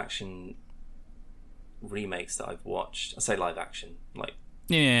only live action remakes that I've watched, I say live action, like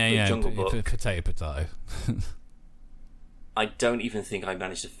Jungle Book, potato. I don't even think I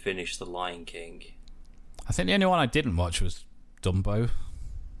managed to finish The Lion King. I think the only one I didn't watch was Dumbo.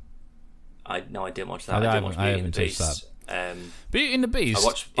 I didn't watch that. I didn't watch Beauty and the Beast. Beauty and the Beast.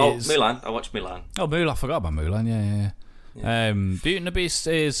 Mulan. I watched Mulan. Oh, Mulan! I forgot about Mulan. Yeah. Beauty and the Beast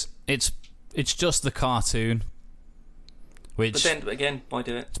is it's just the cartoon. Which, but then again, why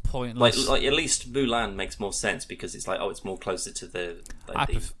do it? It's pointless. Like at least Mulan makes more sense because it's like it's more closer to the.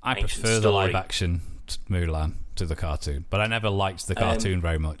 Like, I prefer the live action Mulan to the cartoon, but I never liked the cartoon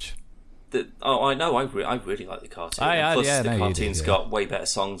very much. I know. I really like the cartoon. The cartoon's got way better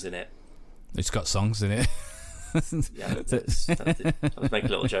songs in it. It's got songs in it. I was making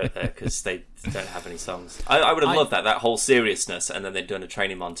a little joke there because they don't have any songs. I would have loved that whole seriousness, and then they'd done a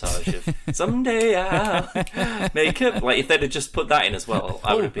training montage of someday I'll make it. Like if they'd have just put that in as well,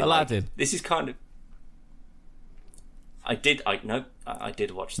 I would have been Aladdin. Like, this is kind of. I did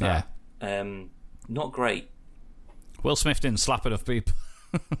watch that. Yeah. Not great. Will Smith didn't slap enough people.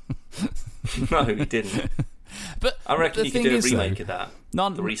 No, he didn't. But I reckon you could do a remake of that.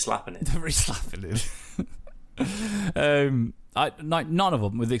 The re-slapping it. The re-slapping it. None of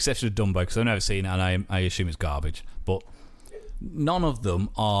them, with the exception of Dumbo, because I've never seen it and I assume it's garbage. But none of them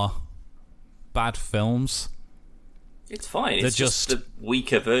are bad films. It's fine. It's just the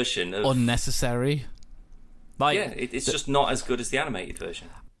weaker version of unnecessary. It's just not as good as the animated version.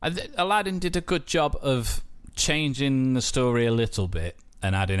 Aladdin did a good job of changing the story a little bit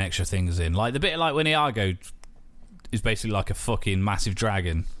and adding extra things in, like the bit like when Iago is basically like a fucking massive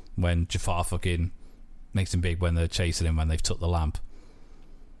dragon when Jafar fucking makes him big when they're chasing him when they've took the lamp.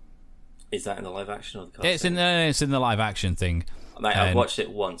 Is that in the live action or the cartoon? It's in the live action thing. Mate, I've watched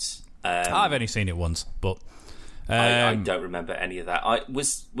it once. I've only seen it once, but I don't remember any of that.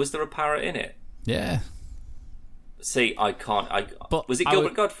 Was there a parrot in it? Yeah. See, I can't. Was it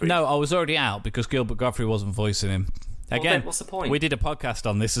Gilbert Gottfried? No, I was already out because Gilbert Gottfried wasn't voicing him. Again, then what's the point? We did a podcast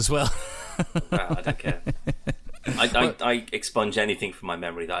on this as well. Well, I don't care. I expunge anything from my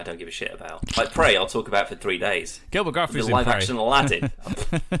memory that I don't give a shit about. Like Prey, I'll talk about for 3 days. Gilbert Gottfried's the live action Aladdin.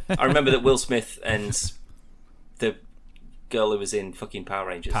 I remember that Will Smith and the girl who was in fucking Power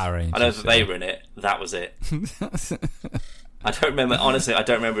Rangers. I know that they were in it. That was it. I don't remember. Honestly, I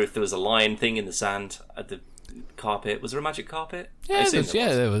don't remember if there was a lion thing in the sand at the carpet. Was there a magic carpet? Yeah, there was.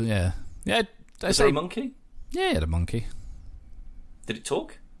 Yeah. Was there a monkey? Yeah, it had a monkey. Did it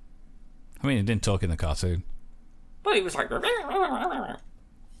talk? I mean, it didn't talk in the cartoon. But it was like...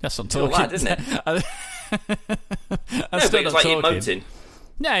 That's not talking. Lad, isn't it? That's but it was like emoting.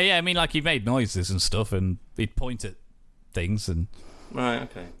 Yeah, I mean, like he made noises and stuff, and he'd point at things, and... Right,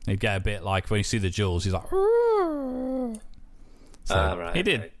 okay. He'd get a bit like, when you see the jewels, he's like... So right, he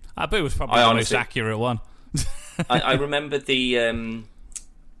did. Abu was probably the most accurate one. I remember the...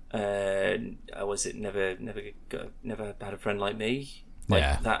 was it Never Had a Friend Like Me?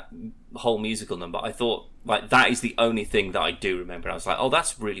 Like that whole musical number, I thought like that is the only thing that I do remember. I was like, oh,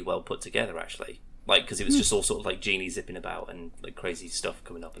 that's really well put together, actually. Like, because it was just all sort of like genies zipping about and like crazy stuff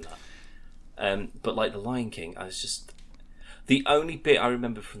coming up and that. But like the Lion King, I was just the only bit I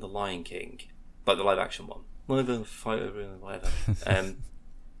remember from the Lion King, like the live action one, whatever,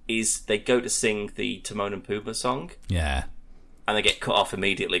 is they go to sing the Timon and Pumbaa song. Yeah. And they get cut off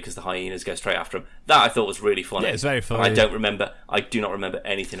immediately because the hyenas go straight after them. That I thought was really funny. Yeah, it's very funny. And I do not remember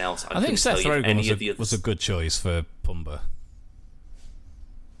anything else. I think Seth Rogen was a good choice for Pumbaa.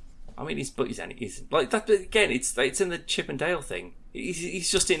 I mean, he's like that. But again, it's in the Chip and Dale thing.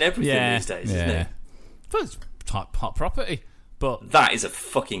 He's just in everything these days, isn't he? But it's hot property. But that is a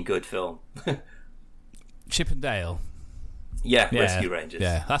fucking good film. Chip and Dale. Yeah, Rescue Rangers.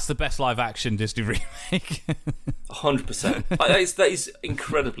 Yeah, that's the best live action Disney remake. 100%. That is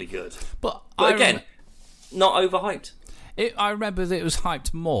incredibly good. But again, not overhyped. I remember that it was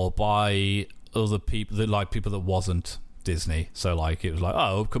hyped more by other people that wasn't Disney. So like it was like,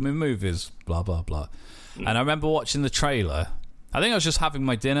 oh, upcoming movies, blah blah blah. And I remember watching the trailer. I think I was just having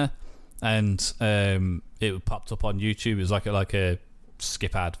my dinner, and it popped up on YouTube. It was like a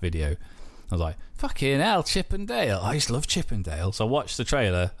skip ad video. I was like, fucking hell, Chip and Dale. I used to love Chip and Dale. So I watched the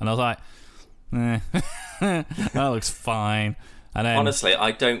trailer and I was like, that looks fine. And then, honestly,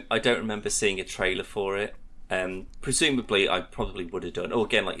 I don't remember seeing a trailer for it. Presumably, I probably would have done. Or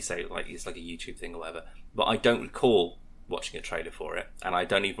again, like you say, like it's like a YouTube thing or whatever. But I don't recall watching a trailer for it, and I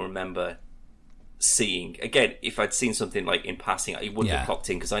don't even remember seeing. Again, if I'd seen something like in passing, it wouldn't have clocked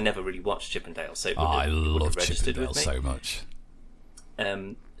in because I never really watched Chip and Dale. So I love Chip and Dale so much.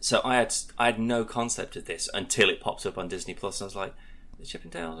 So I had no concept of this until it popped up on Disney Plus. I was like, the Chip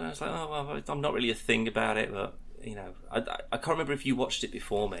and Dale. And I was like, oh well, I'm not really a thing about it, but you know, I can't remember if you watched it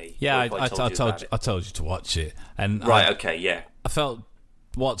before me. Yeah, I told you to watch it, and I felt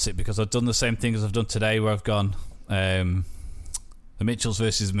watch it because I've done the same thing as I've done today, where I've gone, the Mitchells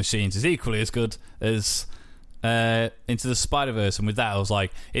versus Machines is equally as good as Into the Spider-Verse, and with that I was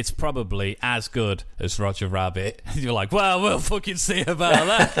like, it's probably as good as Roger Rabbit. And you're like, well, we'll fucking see about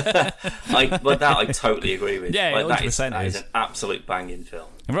that. I totally agree with. Yeah, like, 100% that is an absolute banging film.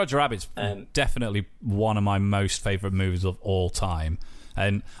 And Roger Rabbit's definitely one of my most favourite movies of all time.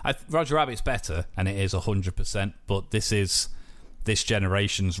 And Roger Rabbit's better, and it is 100%, but this is this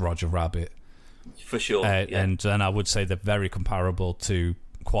generation's Roger Rabbit. For sure. And I would say they're very comparable to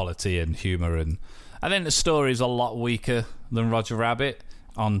quality and humour, and I think the story is a lot weaker than Roger Rabbit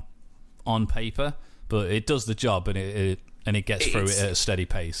on paper, but it does the job, and it gets through it at a steady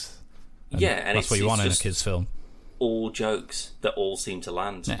pace. And and that's what you want in a kids' film. All jokes that all seem to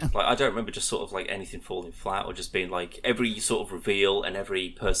land. Yeah. Like I don't remember just sort of like anything falling flat or just being like every sort of reveal and every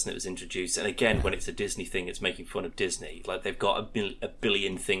person that was introduced. And again, when it's a Disney thing, it's making fun of Disney. Like they've got a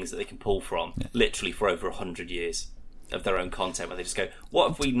billion things that they can pull from, literally for over 100 years of their own content, where they just go, "What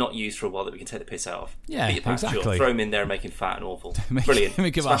have we not used for a while that we can take the piss out of?" Yeah, exactly. Sure. Throw him in there and make him fat and awful. Brilliant.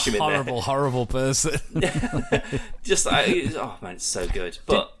 Make him a horrible person. Just oh man, it's so good.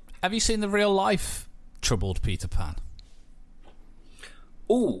 But have you seen the real life troubled Peter Pan?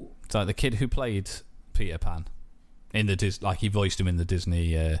 Ooh, it's like the kid who played Peter Pan in the like he voiced him in the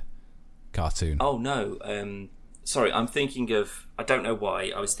Disney cartoon. Oh no, sorry, I'm thinking of. I don't know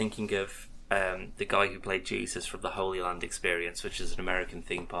why. I was thinking of the guy who played Jesus from the Holy Land Experience, which is an American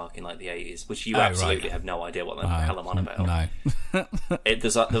theme park in like the 80s, which you absolutely have no idea what the hell I'm on about. No.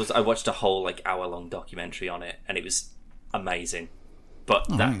 I watched a whole like hour-long documentary on it, and it was amazing. But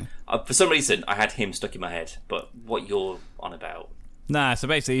for some reason, I had him stuck in my head. But what you're on about? Nah, so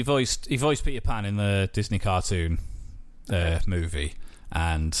basically, he voiced Peter Pan in the Disney cartoon movie,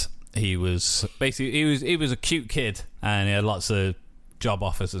 and he was a cute kid, and he had lots of job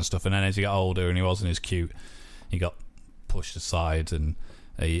offers and stuff. And then as he got older, and he wasn't as cute, he got pushed aside, and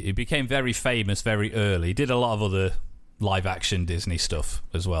he became very famous very early. He did a lot of other live action Disney stuff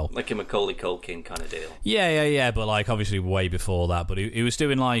as well, like a Macaulay Culkin kind of deal. Yeah, but like obviously way before that. But he was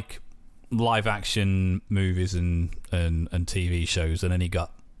doing like live action movies and TV shows, and then he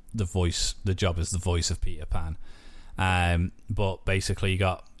got the job as the voice of Peter Pan. But basically he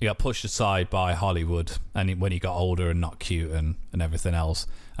got pushed aside by Hollywood, and when he got older and not cute and everything else,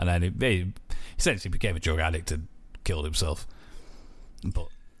 and then he essentially became a drug addict and killed himself. But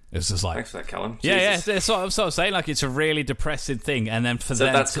it's just like, thanks for that, Callum. Yeah, that's what I'm sort of saying. Like it's a really depressing thing, and then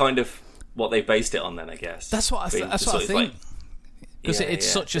that's kind of what they based it on. Then I guess that's what I think. Because it's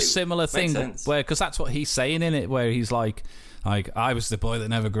such a similar thing, because that's what he's saying in it, where he's like I was the boy that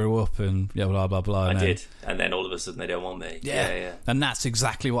never grew up, and blah blah blah. And then all of a sudden they don't want me. Yeah. And that's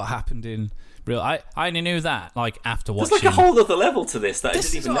exactly what happened in Real, I only knew that like after There's watching. like a whole other level to this that I This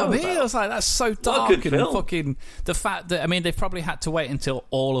didn't is even what know I mean. about. I was like, that's so dark good and film. fucking the fact that they've probably had to wait until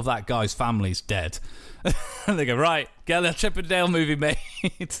all of that guy's family's dead, and they go right, get a Chippendale movie made.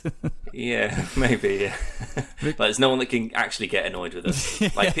 Yeah, maybe. Yeah. Like, there's no one that can actually get annoyed with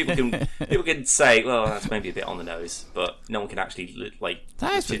us. Like people can say, well, that's maybe a bit on the nose, but no one can actually like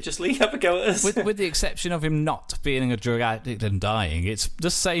just have a go at us. with the exception of him not being a drug addict and dying, it's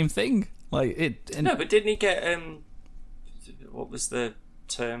the same thing. Like it. No, but didn't he get what was the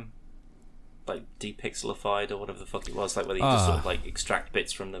term? Like depixelified or whatever the fuck it was, like whether you just sort of like extract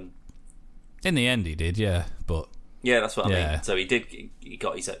bits from them. In the end, he did, yeah, but yeah, that's what I yeah. mean. So he did. He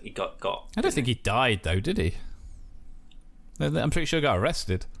got. I don't think he died though, did he? I'm pretty sure he got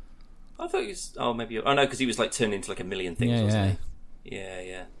arrested. I thought he was. Oh, maybe. Oh no, because he was like turned into like a million things, wasn't he?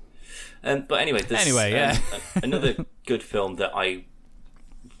 Yeah. But anyway, there's another good film that I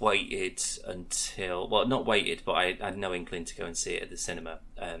waited until, well, not waited, but I had no inkling to go and see it at the cinema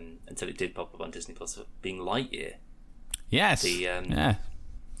until it did pop up on Disney Plus, being Lightyear. Yes.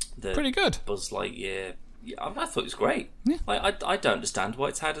 The pretty good. Buzz Lightyear. Yeah, I thought it was great. Yeah. I don't understand why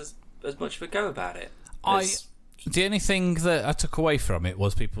it's had as much of a go about it. The only thing that I took away from it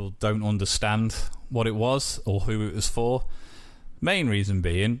was people don't understand what it was or who it was for. Main reason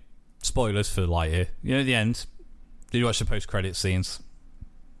being, spoilers for Lightyear. You know, at the end, did you watch the post-credit scenes?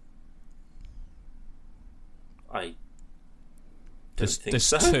 I don't think there's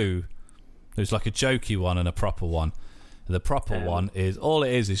so. two. There's like a jokey one and a proper one. The proper one is all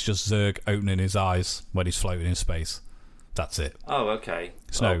it is just Zurg opening his eyes when he's floating in space. That's it. Oh, okay.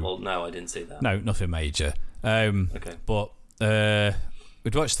 Well, no, I didn't see that. No, nothing major. Okay. But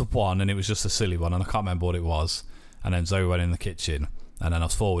we'd watched the one and it was just a silly one and I can't remember what it was. And then Zoe went in the kitchen and then I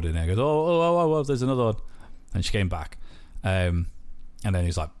was forwarding and I goes, oh, there's another one. And she came back. And then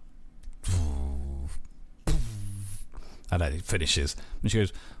he's like, and then it finishes. And she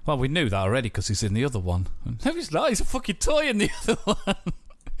goes, well, we knew that already because he's in the other one. And, no, he's not. He's a fucking toy in the other one.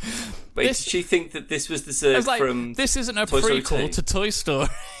 But did she think that this was the Zurg from this isn't a Toy Story prequel 2? to Toy Story.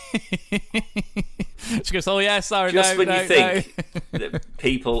 She goes, oh, yeah, sorry, Just when you think no. that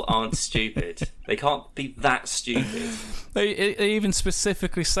people aren't stupid. They can't be that stupid. They even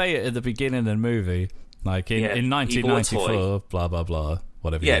specifically say it at the beginning of the movie. Like in 1994, blah, blah, blah.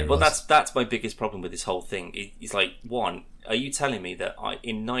 Whatever. Yeah, well, that's my biggest problem with this whole thing. It's like, one, are you telling me that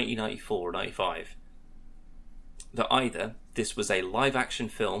in 1994 or 95, that either this was a live-action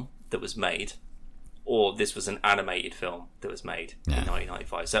film that was made, or this was an animated film that was made in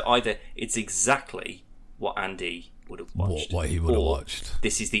 1995? So either it's exactly what Andy would have watched, what he would have watched.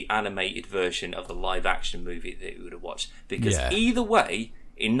 This is the animated version of the live-action movie that he would have watched. Because either way,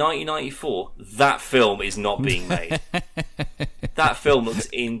 in 1994, that film is not being made. That film looks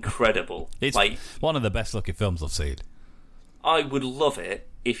incredible. It's like one of the best looking films I've seen. I would love it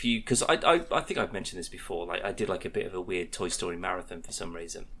if you, because I think I've mentioned this before. Like I did like a bit of a weird Toy Story marathon for some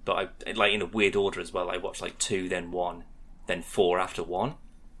reason, but I like in a weird order as well. I watched like 2, then 1, then 4 after 1,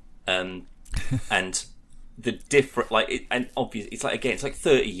 and the different and obviously it's like again it's like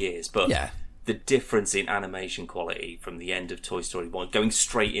 30 years, but the difference in animation quality from the end of Toy Story 1 going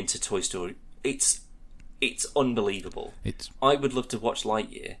straight into Toy Story, it's unbelievable. I would love to watch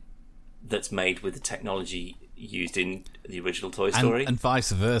Lightyear that's made with the technology used in the original Toy Story. And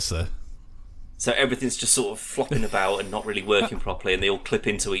vice versa. So everything's just sort of flopping about and not really working properly, and they all clip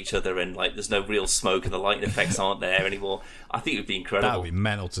into each other, and like there's no real smoke and the lighting effects aren't there anymore. I think it would be incredible. That would be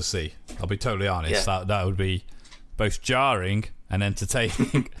mental to see. I'll be totally honest. Yeah. That would be both jarring and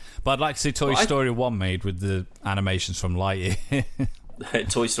entertaining. But I'd like to see Toy Story 1 made with the animations from Lightyear.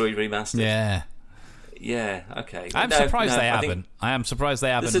 Toy Story remastered. Yeah. Yeah, okay. I'm surprised they haven't. I am surprised they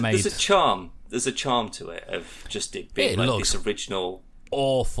haven't made... There's a charm. There's a charm to it of just it being like this original...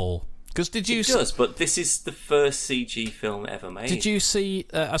 awful. Because did you... It does, but this is the first CG film ever made. Did you see...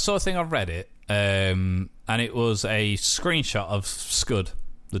 I saw a thing on Reddit, and it was a screenshot of Scud,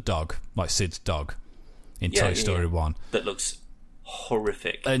 the dog, like Sid's dog, in Toy Story 1. That looks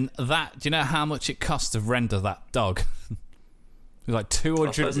horrific. And that... Do you know how much it cost to render that dog? It was like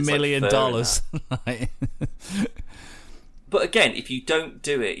 $200 million. But again, if you don't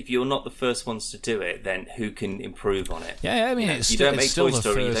do it, if you're not the first ones to do it, then who can improve on it? Yeah, I mean, you don't make Toy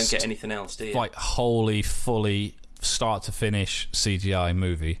Story, you don't get anything else, do you? Like wholly, fully, start to finish CGI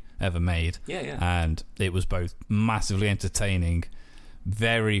movie ever made. Yeah. And it was both massively entertaining,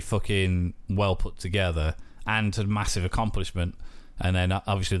 very fucking well put together, and a massive accomplishment. And then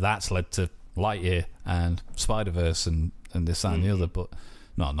obviously that's led to Lightyear and Spider-Verse and this and the other, but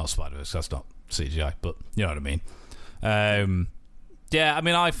not Spider-Verse, that's not CGI, but you know what I mean. Yeah, I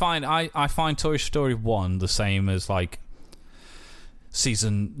mean, I find Toy Story 1 the same as like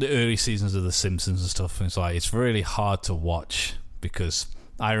the early seasons of The Simpsons and stuff. And it's really hard to watch because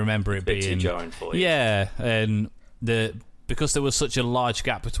I remember it being too jarring for you. Yeah, and because there was such a large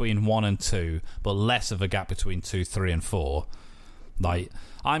gap between 1 and 2, but less of a gap between 2, 3, and 4. Like,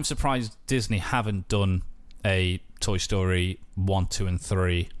 I'm surprised Disney haven't done a Toy Story 1, 2, and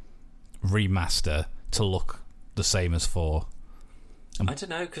 3 remaster to look the same as 4. I don't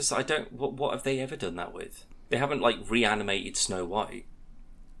know, because I don't. What have they ever done that with? They haven't like reanimated Snow White.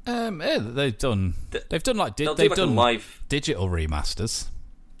 Yeah, they've done like live digital remasters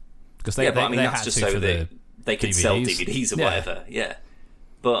because they but I mean they that's had just to so for that they could sell DVDs or Yeah. whatever. Yeah,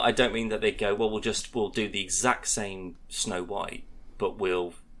 but I don't mean that they go. Well, we'll do the exact same Snow White, but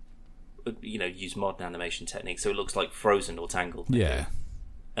we'll use modern animation techniques so it looks like Frozen or Tangled. Yeah.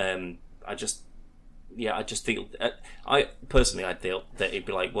 I just think I feel that it'd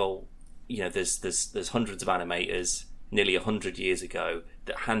be like, well, there's hundreds of animators nearly 100 years ago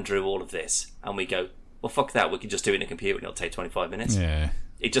that hand drew all of this, and we go, well, fuck that, we can just do it in a computer and it'll take 25 minutes. Yeah.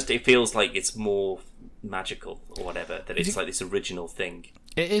 It feels like it's more magical or whatever, that it's like this original thing.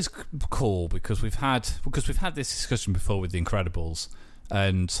 It is cool because we've had this discussion before with The Incredibles,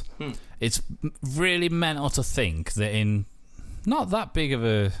 and it's really mental to think that in not that big of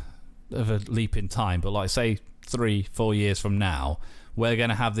a leap in time, but like say 3-4 years from now, we're going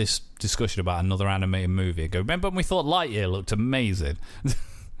to have this discussion about another animated movie and go, remember when we thought Lightyear looked amazing?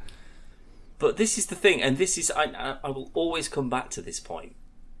 But this is the thing, and this is I will always come back to this point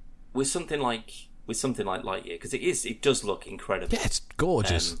with something like Lightyear, because it does look incredible. Yeah, it's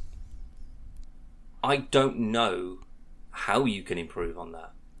gorgeous. I don't know how you can improve on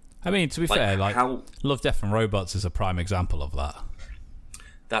that. I mean, to be fair, Love, Death and Robots is a prime example of that.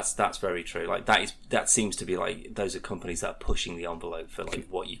 That's very true. Like that seems to be like those are companies that are pushing the envelope for like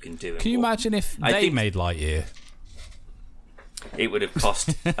what you can do. Can you imagine if they made Lightyear? It would have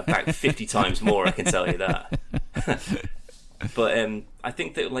cost about 50 times more. I can tell you that. But I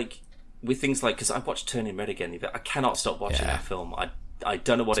think that like with things like, because I watched Turning Red again, I cannot stop watching that film. I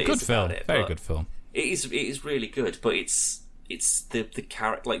don't know what it is about it. Very good film. It is really good, but it's the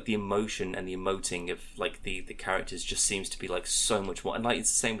character, like the emotion and the emoting of like the characters just seems to be like so much more. And like it's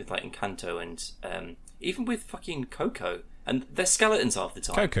the same with like Encanto and even with fucking Coco, and they're skeletons half the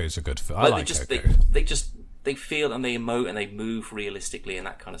time. Coco's a good film. I like Coco. They feel and they emote and they move realistically and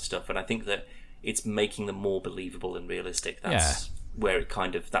that kind of stuff. And I think that it's making them more believable and realistic. That's where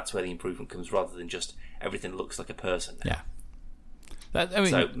that's where the improvement comes, rather than just everything looks like a person now. Yeah.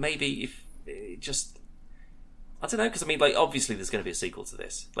 So maybe if it just, I don't know, because I mean, like, obviously there's going to be a sequel to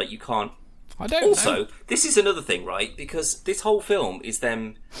this. Like, you can't. I don't know. This is another thing, right? Because this whole film is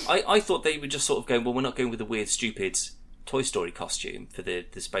them. I thought they would just sort of go, well, we're not going with the weird, stupid Toy Story costume for the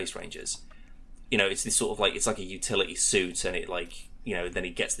Space Rangers. It's this sort of like, it's like a utility suit, and it like, then he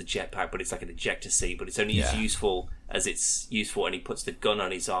gets the jetpack, but it's like an ejector seat, but it's only as useful as it's useful, and he puts the gun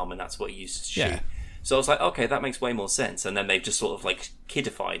on his arm, and that's what he uses to shoot. Yeah. So I was like, okay, that makes way more sense. And then they've just sort of like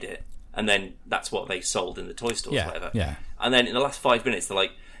kidified it, and then that's what they sold in the toy stores, whatever. Yeah. And then in the last 5 minutes, they're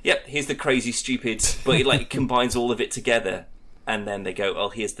like, yep, here's the crazy, stupid, but it like combines all of it together. And then they go, oh,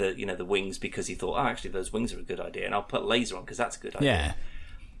 here's the the wings, because he thought, oh, actually, those wings are a good idea, and I'll put laser on because that's a good idea. Yeah.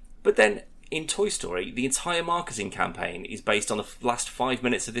 But then in Toy Story, the entire marketing campaign is based on the last 5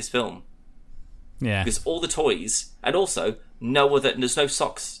 minutes of this film. Yeah. Because all the toys, and also there's no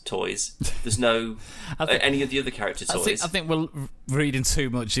Socks toys, there's no any of the other character toys. I think we're reading too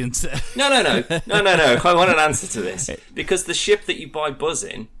much into. No. I want an answer to this, because the ship that you buy Buzz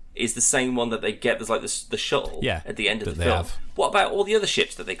in is the same one that they get. There's like the shuttle at the end of the film. Have. What about all the other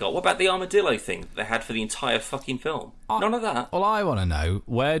ships that they got? What about the armadillo thing that they had for the entire fucking film? None of that. Well, I want to know,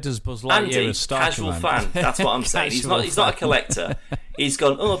 where does Buzz Lightyear as Star casual Command? fan. That's what I'm saying. He's not a collector. He's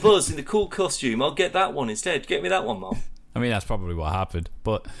gone, oh, Buzz in the cool costume. I'll get that one instead. Get me that one, Mom. I mean, that's probably what happened.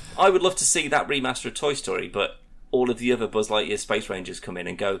 But I would love to see that remaster of Toy Story, but all of the other Buzz Lightyear Space Rangers come in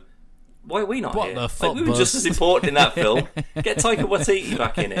and go, why are we not here? The fuck, we were Buzz? just as important in that film. Get Taika Waititi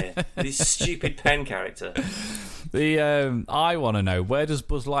back in here. This stupid pen character. I want to know, where does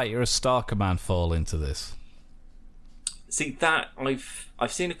Buzz Lightyear as Star Command fall into this? See, that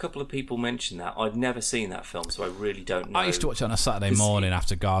I've seen a couple of people mention that. I've never seen that film, so I really don't know. I used to watch it on a Saturday morning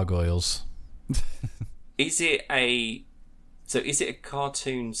after Gargoyles. Is it a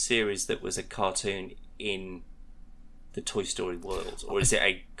cartoon series that was a cartoon in the Toy Story world, or is it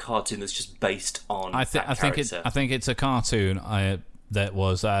a cartoon that's just based on that character? I think it's a cartoon that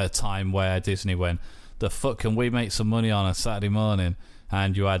was at a time where Disney went, the fuck can we make some money on a Saturday morning?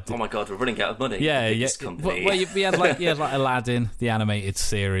 and you had Oh my god, we're running out of money. yeah, The yeah. biggest company. Well, you had like Aladdin, the animated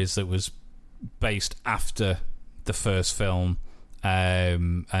series that was based after the first film,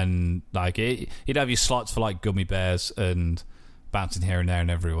 and like you'd have your slots for like gummy bears and bouncing here and there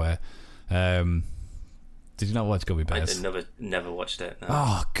and everywhere. Did you not watch Gummy Bears? I never watched it. No.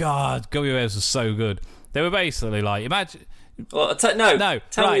 Oh god, Gummy Bears was so good. They were basically like imagine. Well, tell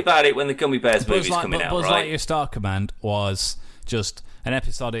right. me about it when the Gummy Bears movie's coming out. Buzz Right? Lightyear Star Command was just an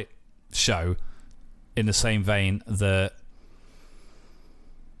episodic show in the same vein that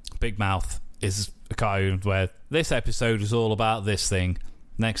Big Mouth is a cartoon where this episode is all about this thing,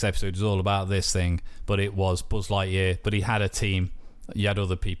 next episode is all about this thing, but it was Buzz Lightyear, but he had a team. You had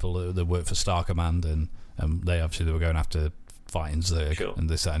other people that worked for Star Command, and they were going after fighting Zurg and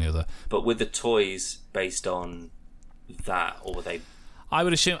this, that, and the other. But were the toys based on that, or were they? I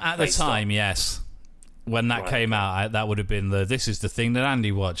would assume at the time, yes. When that came out, that would have been this is the thing that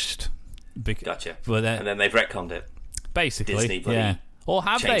Andy watched. Gotcha. But and then they've retconned it. Basically, Disney, yeah. Or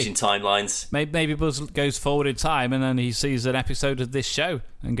have changing timelines. Maybe Buzz goes forward in time and then he sees an episode of this show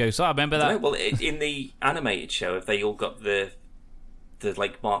and goes, "Oh, I remember that." Well, in the animated show, have they all got the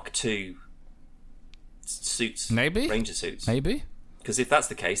like Mark II suits? Maybe Ranger suits. Maybe. Because if that's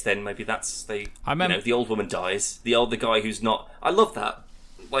the case, then maybe that's I remember, the old woman dies. The guy who's not. I love that.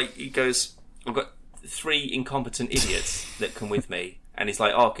 Like he goes, I've got 3 incompetent idiots that come with me, and he's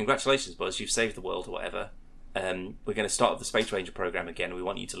like, "Oh, congratulations, Buzz, you've saved the world, or whatever. We're going to start the Space Ranger program again, and we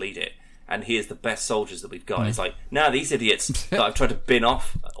want you to lead it. And here's the best soldiers that we've got." And he's like, "Nah, these idiots that I've tried to bin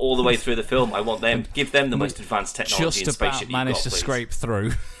off all the way through the film, I want them. Give them the most advanced technology and spaceship you've got, managed to please." scrape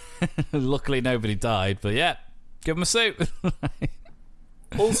through. Luckily, nobody died, but yeah, give them a suit.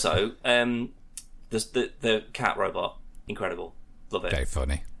 Also, the cat robot, incredible, love it. Okay,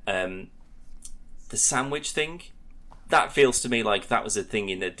 funny. The sandwich thing, that feels to me like that was a thing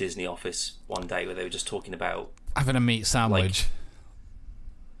in the Disney office one day where they were just talking about having a meat sandwich,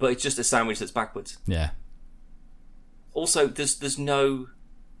 but it's just a sandwich that's backwards. Yeah. Also, there's no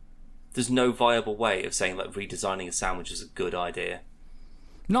viable way of saying like redesigning a sandwich is a good idea.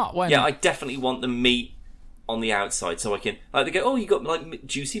 Not when. Yeah, I definitely want the meat on the outside so I can like they go, "Oh, you got like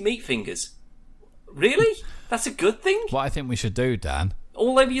juicy meat fingers." Really? That's a good thing? What I think we should do, Dan,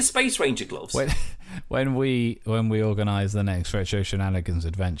 all over your Space Ranger gloves. When we organise the next Retro Shenanigans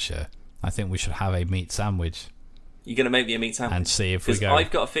adventure, I think we should have a meat sandwich. You're going to make me a meat sandwich? And see if we go...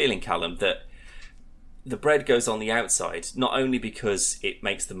 I've got a feeling, Callum, that the bread goes on the outside, not only because it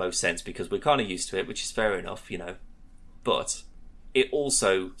makes the most sense, because we're kind of used to it, which is fair enough, but it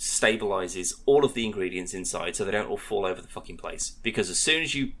also stabilises all of the ingredients inside so they don't all fall over the fucking place. Because as soon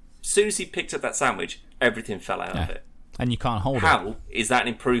as he picked up that sandwich, everything fell out of it. And you can't hold it. How is that an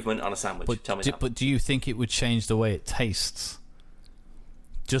improvement on a sandwich? Tell me that. But do you think it would change the way it tastes?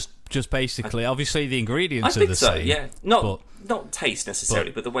 Just basically, obviously the ingredients are the same. Yeah, not taste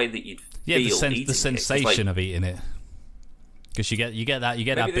necessarily, but the way that you'd feel the sensation of eating it. Because you get that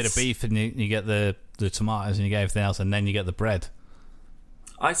bit of beef, and you get the tomatoes, and you get everything else, and then you get the bread.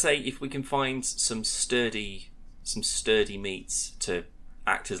 I say if we can find some sturdy meats to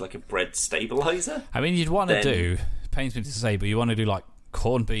act as like a bread stabilizer. I mean, you'd want to do. Pains me to say, but you want to do like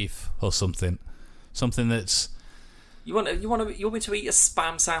corned beef or something that's. You want me to eat a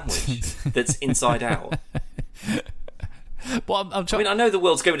spam sandwich that's inside out? Well, I'm trying. I know the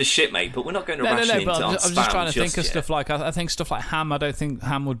world's going to shit, mate, but we're not going to ration into I'm spam just trying to think of yet. stuff like I think stuff like ham. I don't think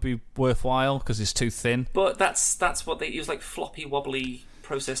ham would be worthwhile because it's too thin. But that's what they use, like floppy, wobbly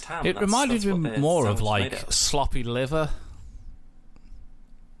processed ham. It reminded me more of like sloppy liver.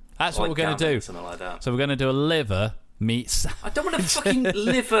 That's what we're going to do. Something like that. So we're going to do a liver meat. I don't want a fucking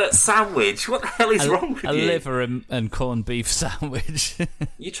liver sandwich. What the hell is wrong with you? A liver and corned beef sandwich.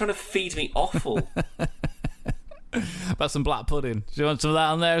 You're trying to feed me offal. About some black pudding. Do you want some of that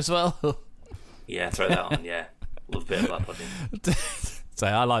on there as well? Yeah, throw that on. Yeah, love a bit of black pudding. So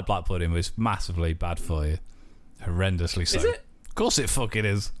I like black pudding, but it's massively bad for you. Horrendously so. Is it? Of course it fucking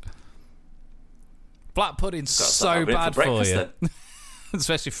is. Black pudding's so bad for you.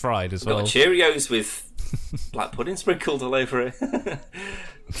 Especially fried as well. Got Cheerios with black pudding sprinkled all over it.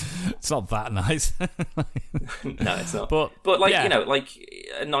 It's not that nice. No, it's not. But like, yeah. Like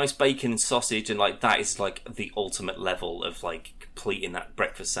a nice bacon and sausage, and like that is like the ultimate level of like completing that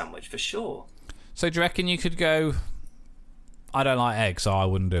breakfast sandwich for sure. So do you reckon you could go? I don't like eggs, so I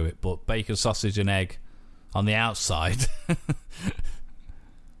wouldn't do it. But bacon, sausage, and egg on the outside.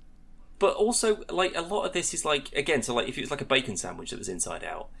 But also, like, a lot of this is like, again, so like if it was like a bacon sandwich that was inside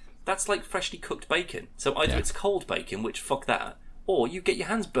out, that's like freshly cooked bacon. So either it's cold bacon, which fuck that, or you get your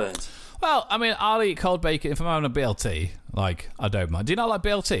hands burned. Well, I mean, I'll eat cold bacon if I'm having a BLT. Like, I don't mind. Do you not like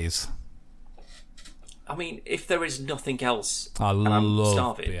BLTs? I mean, if there is nothing else, I and I'm love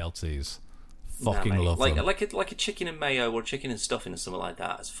starving, BLTs. Fucking mate. love like them. like a chicken and mayo or chicken and stuffing or something like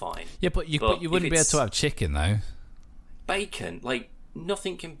that is fine. Yeah, but you wouldn't be able to have chicken though. Bacon, like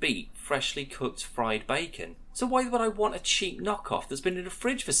nothing can beat freshly cooked fried bacon. So why would I want a cheap knockoff that's been in the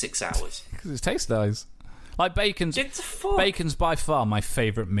fridge for 6 hours? Because it tastes nice. Like bacon's by far my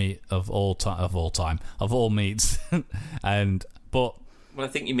favourite meat of all time of all meats. Well, I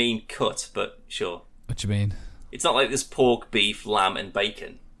think you mean cut, but sure. What do you mean? It's not like there's pork, beef, lamb, and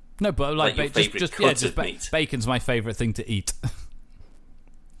bacon. No, but like your favourite cut of meat. Bacon's my favourite thing to eat.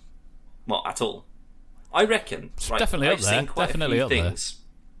 Well, at all. I reckon. It's right, definitely I've up there. seen quite Definitely a up few there. things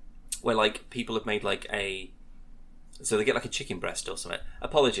where like people have made like so they get like a chicken breast or something.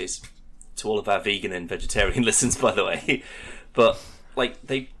 Apologies to all of our vegan and vegetarian listeners, by the way, but like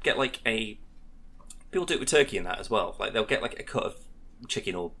they get like people do it with turkey and that as well. Like they'll get like a cut of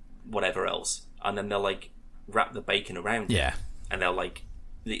chicken or whatever else, and then they'll like wrap the bacon around it, and they'll like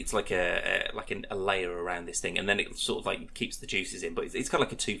it's like a layer around this thing, and then it sort of like keeps the juices in, but it's kind of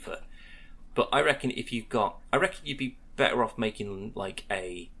like a twofer. But I reckon you'd be better off making like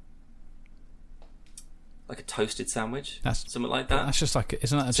a toasted sandwich, something like that. That's just like,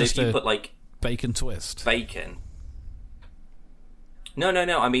 isn't that so just if you a put like bacon twist? Bacon. No.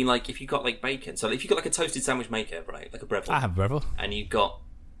 I mean, like if you got like bacon. So if you got like a toasted sandwich maker, right, like a Breville. I have Breville. And you got.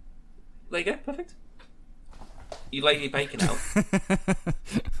 There you go. Perfect. You lay your bacon out.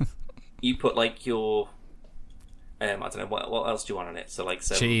 You put like your. I don't know what else do you want on it. So like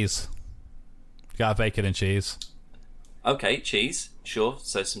cheese. You got bacon and cheese. Okay, cheese, sure.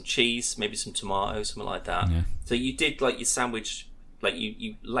 So some cheese, maybe some tomato, something like that. Yeah. So you did like your sandwich, like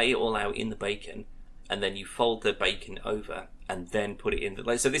you lay it all out in the bacon, and then you fold the bacon over, and then put it in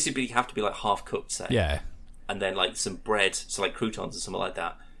the so this would have to be like half cooked, say. Yeah. And then like some bread, so like croutons or something like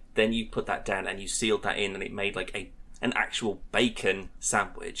that. Then you put that down and you sealed that in, and it made like an actual bacon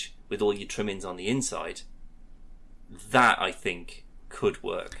sandwich with all your trimmings on the inside. That I think could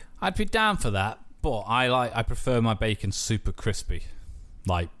work. I'd be down for that. But I prefer my bacon super crispy.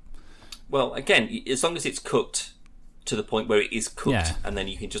 Like, well, again, as long as it's cooked to the point where it is cooked, and then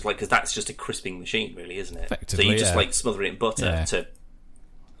you can just because that's just a crisping machine, really, isn't it? Effectively, so you just like smother it in butter to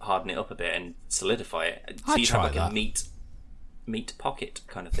harden it up a bit and solidify it. So I'd you try have like that. a meat pocket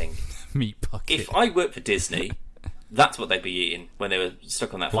kind of thing. Meat pocket. If I worked for Disney, that's what they'd be eating when they were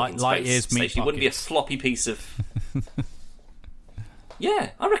stuck on that fucking space station. It wouldn't be a floppy piece of.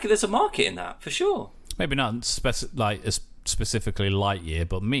 Yeah, I reckon there's a market in that for sure. Maybe not specifically Lightyear,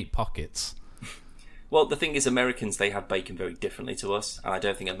 but meat pockets. Well, the thing is, Americans, they have bacon very differently to us, and I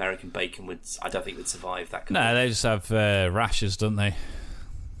don't think American bacon would survive that kind No, they just have rashers, don't they?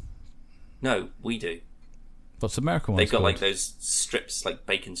 No, we do. What's the American one? They've got called? like those strips, like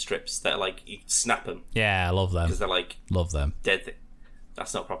bacon strips that are like you snap them. Yeah, I love them because they're like love them. Dead.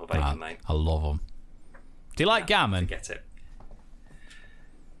 That's not proper bacon, mate. I love them. Do you like gammon? Forget it.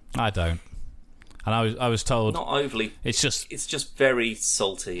 I don't. And I was told not overly. It's just very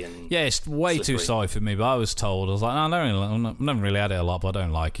salty and it's way slippery. too salty for me. But I was told, I was like, no, I've never really had it a lot, but I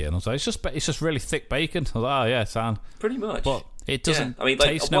don't like it. And I was like, it's just really thick bacon. I was like, oh yeah, sound pretty much. But it doesn't I mean, like,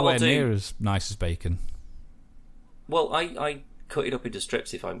 taste nowhere near as nice as bacon. Well, I cut it up into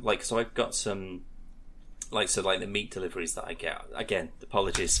strips if I'm like, so I've got some. Like the meat deliveries that I get, again,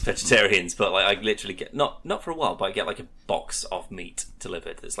 apologies vegetarians, but like I literally get not for a while, but I get like a box of meat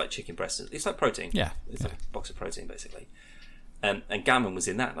delivered that's like chicken breast. It's like protein. It's like a box of protein basically. And gammon was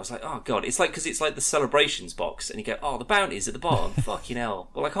in that, and I was like, oh god, it's like because it's like the celebrations box, and you go, oh, the bounties at the bottom, fucking hell.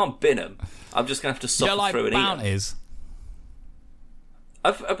 Well, I can't bin them. I'm just gonna have to suffer through and bounties?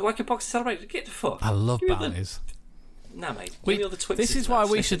 eat them. I've like a box of celebrations. Get the fuck. I love bounties. Nah, mate. Give me all the Twixes. This is why we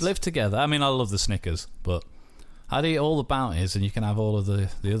Snickers. should live together. I mean, I love the Snickers, but I'd eat all the bounties, and you can have all of the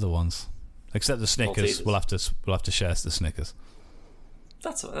other ones, except the Snickers. We'll have to share the Snickers.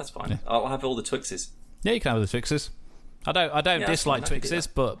 That's fine. Yeah. I'll have all the Twixes. Yeah, you can have the Twixes. I don't dislike Twixes,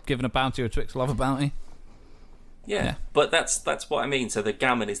 but given a bounty or a Twix, I'll have a bounty. Yeah, but that's what I mean. So the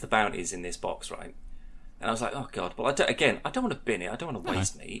gammon is the bounties in this box, right? And I was like, oh god. Well, I don't want to bin it. I don't want to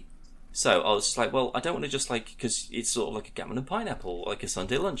waste meat. So I was just like, well, I don't want to just because it's sort of like a gammon and pineapple, like a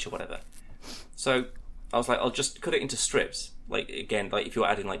Sunday lunch or whatever. So I was like, I'll just cut it into strips. Like again, like if you're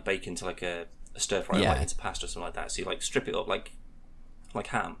adding like bacon to like a stir fry, like into pasta or something like that. So you like strip it up like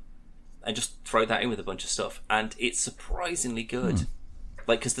ham, and just throw that in with a bunch of stuff, and it's surprisingly good.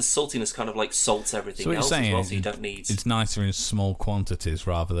 Like because the saltiness kind of like salts everything else as well. So you don't need. It's nicer in small quantities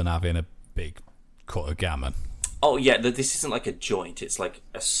rather than having a big cut of gammon. Oh yeah, this isn't like a joint. It's like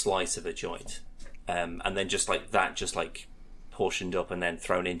a slice of a joint, and then just like that, just like portioned up and then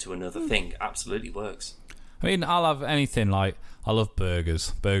thrown into another thing. Absolutely works. I mean, I'll have anything. Like, I love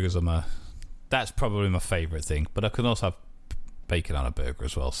burgers. Burgers are that's probably my favourite thing. But I can also have bacon on a burger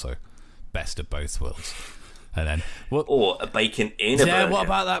as well. So, best of both worlds. And then or a bacon in a burger. Yeah, what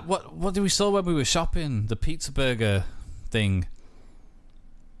about that? What did we saw when we were shopping? The pizza burger thing.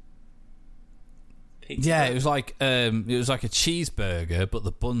 Pizza yeah, burger. it was like a cheeseburger, but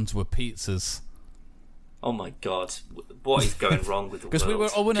the buns were pizzas. Oh my god, what is going wrong with the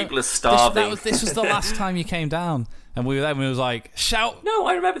world? People are starving. This was the last time you came down, and we were there, and we was like, shout. No,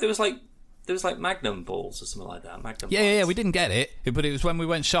 I remember there was like Magnum balls or something like that. Magnum. Yeah, we didn't get it, but it was when we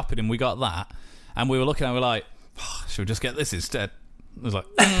went shopping and we got that, and we were looking at it, we were like, oh, should we just get this instead? I was like,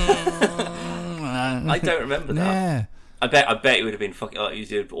 I don't remember that. Yeah. I bet it would have been fucking.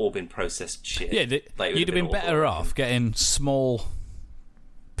 It would have all been processed shit. Yeah, you'd have been better off getting small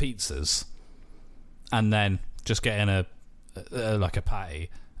pizzas, and then just getting a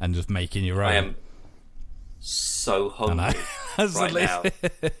patty and just making your own. I am so hungry right now.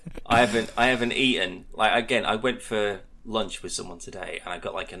 I haven't eaten. Like again, I went for lunch with someone today, and I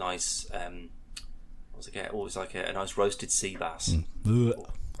got like a nice. What was it? Always like a nice roasted sea bass. It was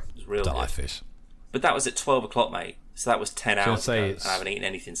real fish. But that was at 12 o'clock, mate. So that was 10 hours ago, and I haven't eaten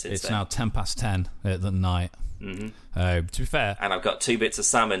anything since it's then. It's now 10:10 at the night. To be fair, and I've got 2 bits of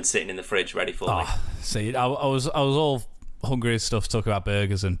salmon sitting in the fridge ready for me. See, I was all hungry as stuff, talking about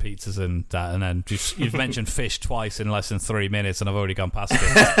burgers and pizzas and that, and then you've mentioned fish twice in less than 3 minutes, and I've already gone past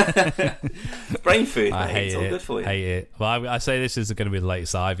it. Brain food, mate. I hate it's all good for you. Hate it. Well, I say this is going to be the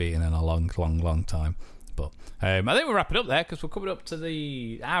latest I've eaten in a long time. But I think we'll wrap it up there because we're coming up to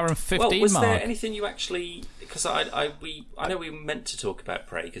the hour and 15 mark. Well, was there anything you actually? Because I know we meant to talk about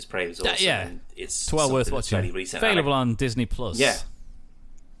Prey because Prey was awesome. Yeah, and it's well worth watching. Fairly recent. Available on Disney Plus. Yeah.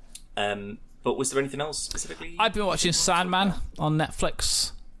 But was there anything else specifically? I've been watching Sandman on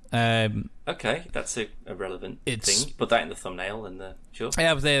Netflix. Okay, that's a relevant thing. Put that in the thumbnail and sure.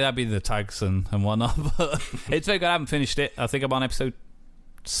 Yeah, that'd be the tags and whatnot. But it's very good. I haven't finished it. I think I'm on episode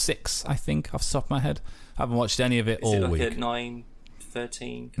 6. I think off the top of my head. I haven't watched any of it all week. Is it like a 9,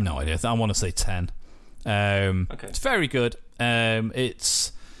 13? No idea. I want to say 10. Okay. It's very good.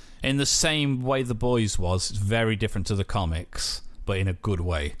 It's in the same way The Boys was. It's very different to the comics, but in a good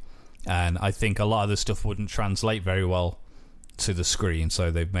way. And I think a lot of the stuff wouldn't translate very well to the screen, so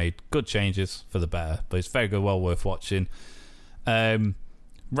they've made good changes for the better. But it's very good, well worth watching.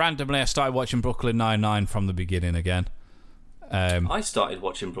 Randomly, I started watching Brooklyn Nine-Nine from the beginning again. I started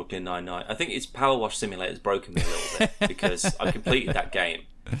watching Brooklyn Nine-Nine. I think its Power Wash Simulator's broken me a little bit because I completed that game,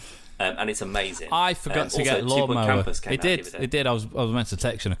 and it's amazing. I forgot to get Lawnmower. It did. I was meant to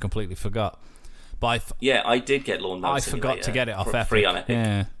text and I completely forgot. But I did get Lawnmower. I forgot to get it off Epic. Free on Epic.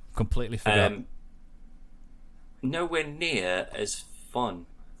 Yeah, completely forgot. Nowhere near as fun.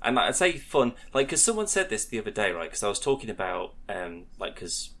 And I say fun, like, because someone said this the other day, right? Because I was talking about,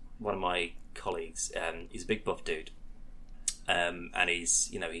 because one of my colleagues, he's a big buff dude. And he's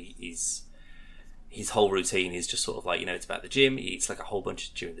his whole routine is just sort of like, it's about the gym. He eats like a whole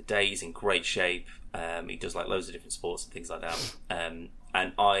bunch during the day. He's in great shape. He does like loads of different sports and things like that. And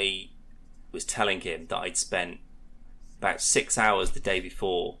I was telling him that I'd spent about 6 hours the day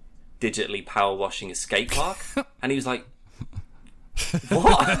before digitally power washing a skate park, and he was like,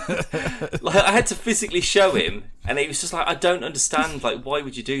 "What?" Like, I had to physically show him, and he was just like, "I don't understand. Like, why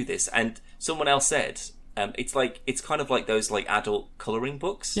would you do this?" And someone else said, it's kind of like those like adult coloring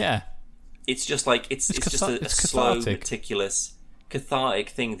books. Yeah, it's just like it's just a slow, meticulous, cathartic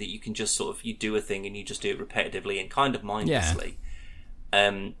thing that you can just sort of, you do a thing and you just do it repetitively and kind of mindlessly.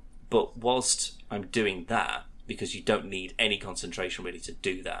 Yeah. But whilst I'm doing that, because you don't need any concentration really to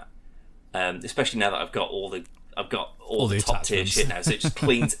do that, especially now that I've got all the top tier shit now, so it just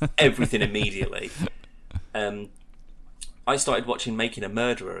cleans everything immediately. I started watching Making a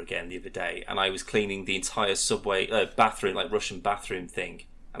Murderer again the other day, and I was cleaning the entire subway bathroom, like Russian bathroom thing,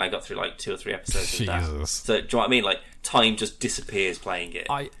 and I got through like 2 or 3 episodes of that. So do you know what I mean? Like, time just disappears playing it.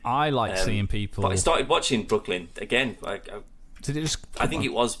 I like seeing people. But I started watching Brooklyn again. Did it just? I think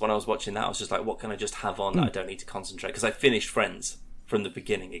it was when I was watching that. I was just like, what can I just have on that I don't need to concentrate? Because I finished Friends from the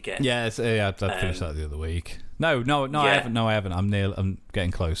beginning again. Yeah, I finished that the other week. No, I haven't. No, I haven't. I'm getting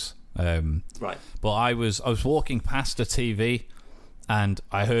close. Right. But I was walking past a TV, and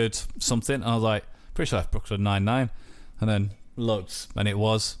I heard something, and I was like, pretty sure that's Brooklyn Nine-Nine, and then looked, and it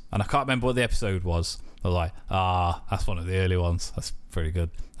was, and I can't remember what the episode was. I was like, that's one of the early ones. That's pretty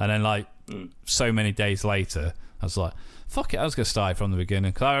good. And then like so many days later, I was like, fuck it, I was going to start from the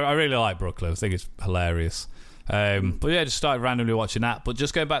beginning, because I really like Brooklyn. I think it's hilarious. But yeah, just started randomly watching that. But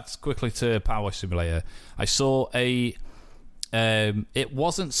just going back quickly to Power Wash Simulator, I saw a. It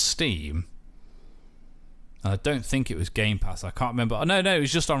wasn't Steam. I don't think it was Game Pass. I can't remember. Oh, no, it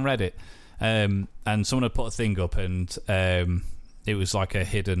was just on Reddit. And someone had put a thing up, and it was like a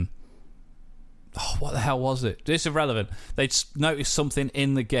hidden. Oh, what the hell was it? It's irrelevant. They'd noticed something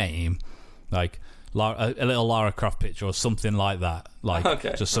in the game, like a little Lara Croft picture or something like that,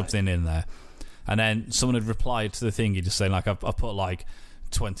 like just something in there. And then someone had replied to the thingy just saying, like, I've put like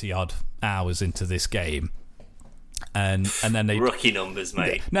 20 odd hours into this game. And then they rookie numbers,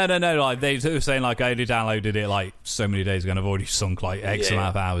 mate. No. Like they were saying, like, I only downloaded it like so many days ago, and I've already sunk like X amount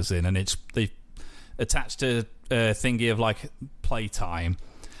of hours in. And they attached a thingy of like playtime,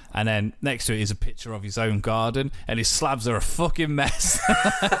 and then next to it is a picture of his own garden, and his slabs are a fucking mess.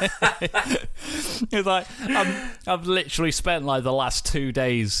 It's like I've literally spent like the last 2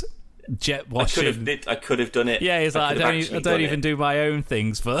 days jet washing. I could have done it. Yeah, it's like I don't even do my own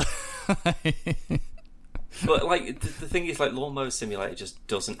things, but. But like the thing is, like Lawnmower Simulator just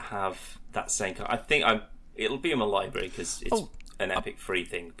doesn't have that same. I think it'll be in my library because it's an Epic free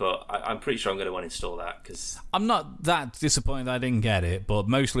thing. But I'm pretty sure I'm going to want to install that because I'm not that disappointed that I didn't get it, but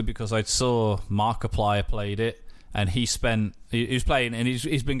mostly because I saw Markiplier played it, and he was playing, and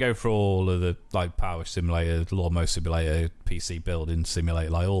he's been going through all of the like Power Simulator, Lawnmower Simulator, PC building simulator,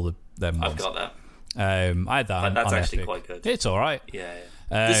 like all them ones. I've got that. I had that. That's on actually Epic. quite good. It's all right. Yeah.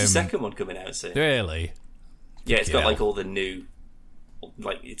 There's a second one coming out soon. Really? Yeah, it's got like all the new,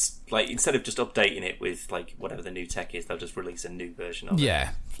 like it's like instead of just updating it with like whatever the new tech is, they'll just release a new version of it. Yeah,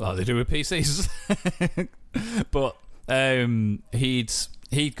 like they do with PCs. But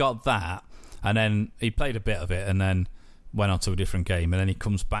he'd got that, and then he played a bit of it, and then went on to a different game, and then he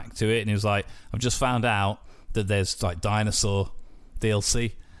comes back to it, and he was like, "I've just found out that there's like dinosaur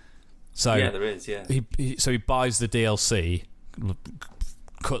DLC." So yeah, there is. Yeah. He buys the DLC,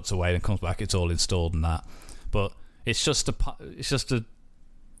 cuts away, and comes back. It's all installed and that. But it's just a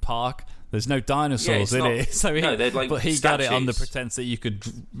park. There's no dinosaurs in it. So he got it on the pretense that you could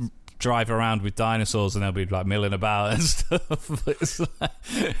drive around with dinosaurs and they'll be like milling about and stuff.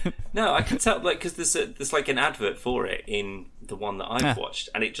 No, I can tell, like, because there's like an advert for it in the one that I've watched,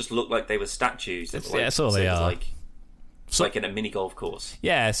 and it just looked like they were statues. That were, like, that's all they are. Like in a mini golf course.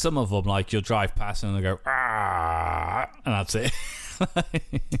 Yeah, some of them, like, you'll drive past and they'll go, and that's it.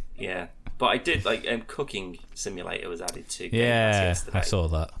 Yeah. But I did, like, Cooking Simulator was added to Game Pass yesterday. I saw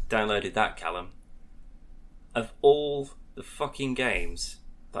that. Downloaded that, Callum. Of all the fucking games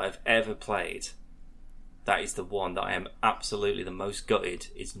that I've ever played, that is the one that I am absolutely the most gutted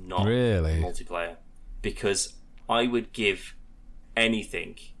is not multiplayer. Because I would give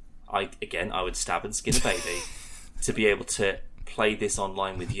anything, I would stab and skin a baby, to be able to play this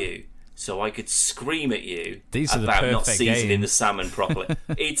online with you. So I could scream at you about not seasoning the salmon properly.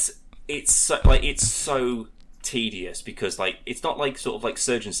 It's so tedious because like it's not like sort of like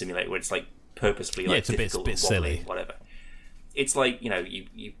Surgeon Simulator where it's like purposefully like it's difficult, a bit silly, whatever. It's like, you know,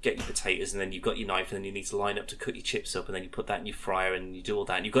 you get your potatoes and then you've got your knife and then you need to line up to cut your chips up and then you put that in your fryer and you do all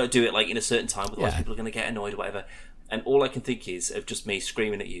that and you've got to do it like in a certain time, otherwise people are going to get annoyed or whatever. And all I can think is of just me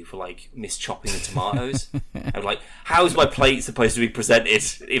screaming at you for like mischopping the tomatoes. I'm like, how is my plate supposed to be presented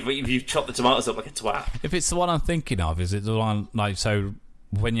if you chop the tomatoes up like a twat? If it's the one I'm thinking of, is it the one like so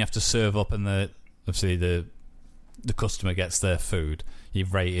when you have to serve up and the customer gets their food,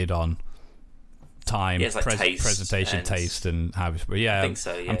 you've rated on time, like presentation, taste, and how. Yeah, I think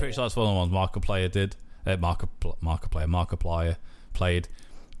so. Yeah, I'm pretty sure that's one of the ones Markiplier did. Markiplier played.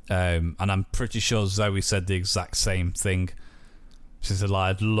 And I'm pretty sure Zoe said the exact same thing. She said,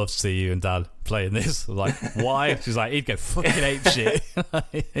 like, I'd love to see you and Dad playing this. I was like, why? She's like, he'd go fucking ape shit.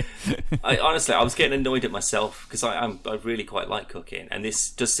 I was getting annoyed at myself because I really quite like cooking, and this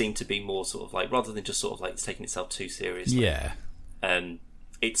does seem to be more sort of like, rather than just sort of like taking itself too seriously. Yeah.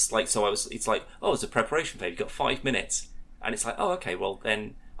 It's like, it's like, oh, it's a preparation phase. You've got 5 minutes, and it's like, oh, okay, well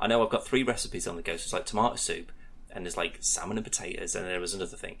then I know I've got 3 recipes on the go. So it's like tomato soup, and there's like salmon and potatoes, and there was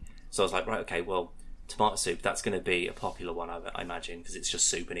another thing. So I was like, right, okay, well, tomato soup, that's going to be a popular one, I imagine, because it's just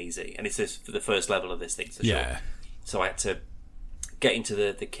soup and easy, and it's just for the first level of this thing, for sure. So I had to get into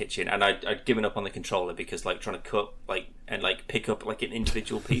the kitchen, and I'd given up on the controller because like trying to cut and pick up like an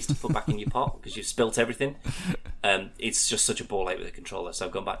individual piece to put back in your pot because you've spilt everything. It's just such a ball ache with the controller, so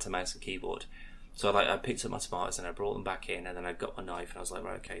I've gone back to mouse and keyboard. So I picked up my tomatoes and I brought them back in, and then I got my knife and I was like,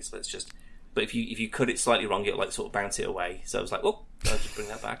 right, okay, so let's just. But if you cut it slightly wrong, it'll like sort of bounce it away. So I was like, oh, I'll just bring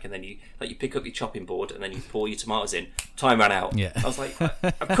that back, and then you pick up your chopping board and then you pour your tomatoes in. Time ran out. Yeah. I was like,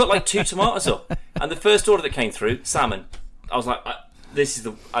 I've cut like 2 tomatoes up, and the first order that came through, salmon. I was like,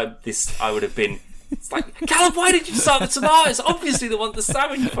 I would have been It's like, Callum, why did you start the tomatoes? Obviously the one the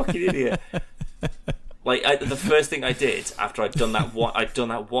salmon, you fucking idiot. Like the first thing I did after I'd done that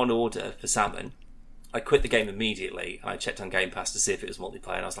one order for salmon, I quit the game immediately and I checked on Game Pass to see if it was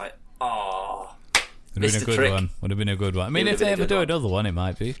multiplayer, and I was like, oh, would have been a good one. Would have been a good one. I mean, if they ever do another one, it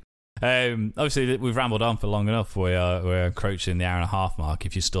might be. Obviously, we've rambled on for long enough. We're encroaching the hour and a half mark.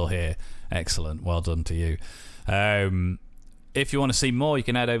 If you're still here, excellent. Well done to you. If you want to see more, you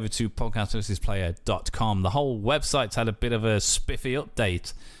can head over to podcastservicesplayer.com. The whole website's had a bit of a spiffy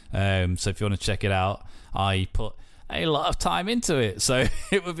update. So if you want to check it out, I put a lot of time into it, so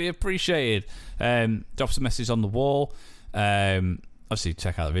it would be appreciated. Drop us a message on the wall. Obviously,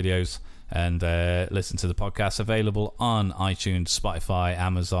 check out the videos and listen to the podcast, available on iTunes, Spotify,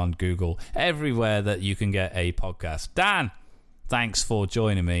 Amazon, Google, everywhere that you can get a podcast. Dan, thanks for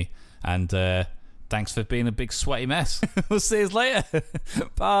joining me, and thanks for being a big sweaty mess. We'll see you later.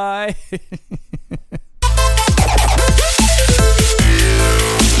 Bye.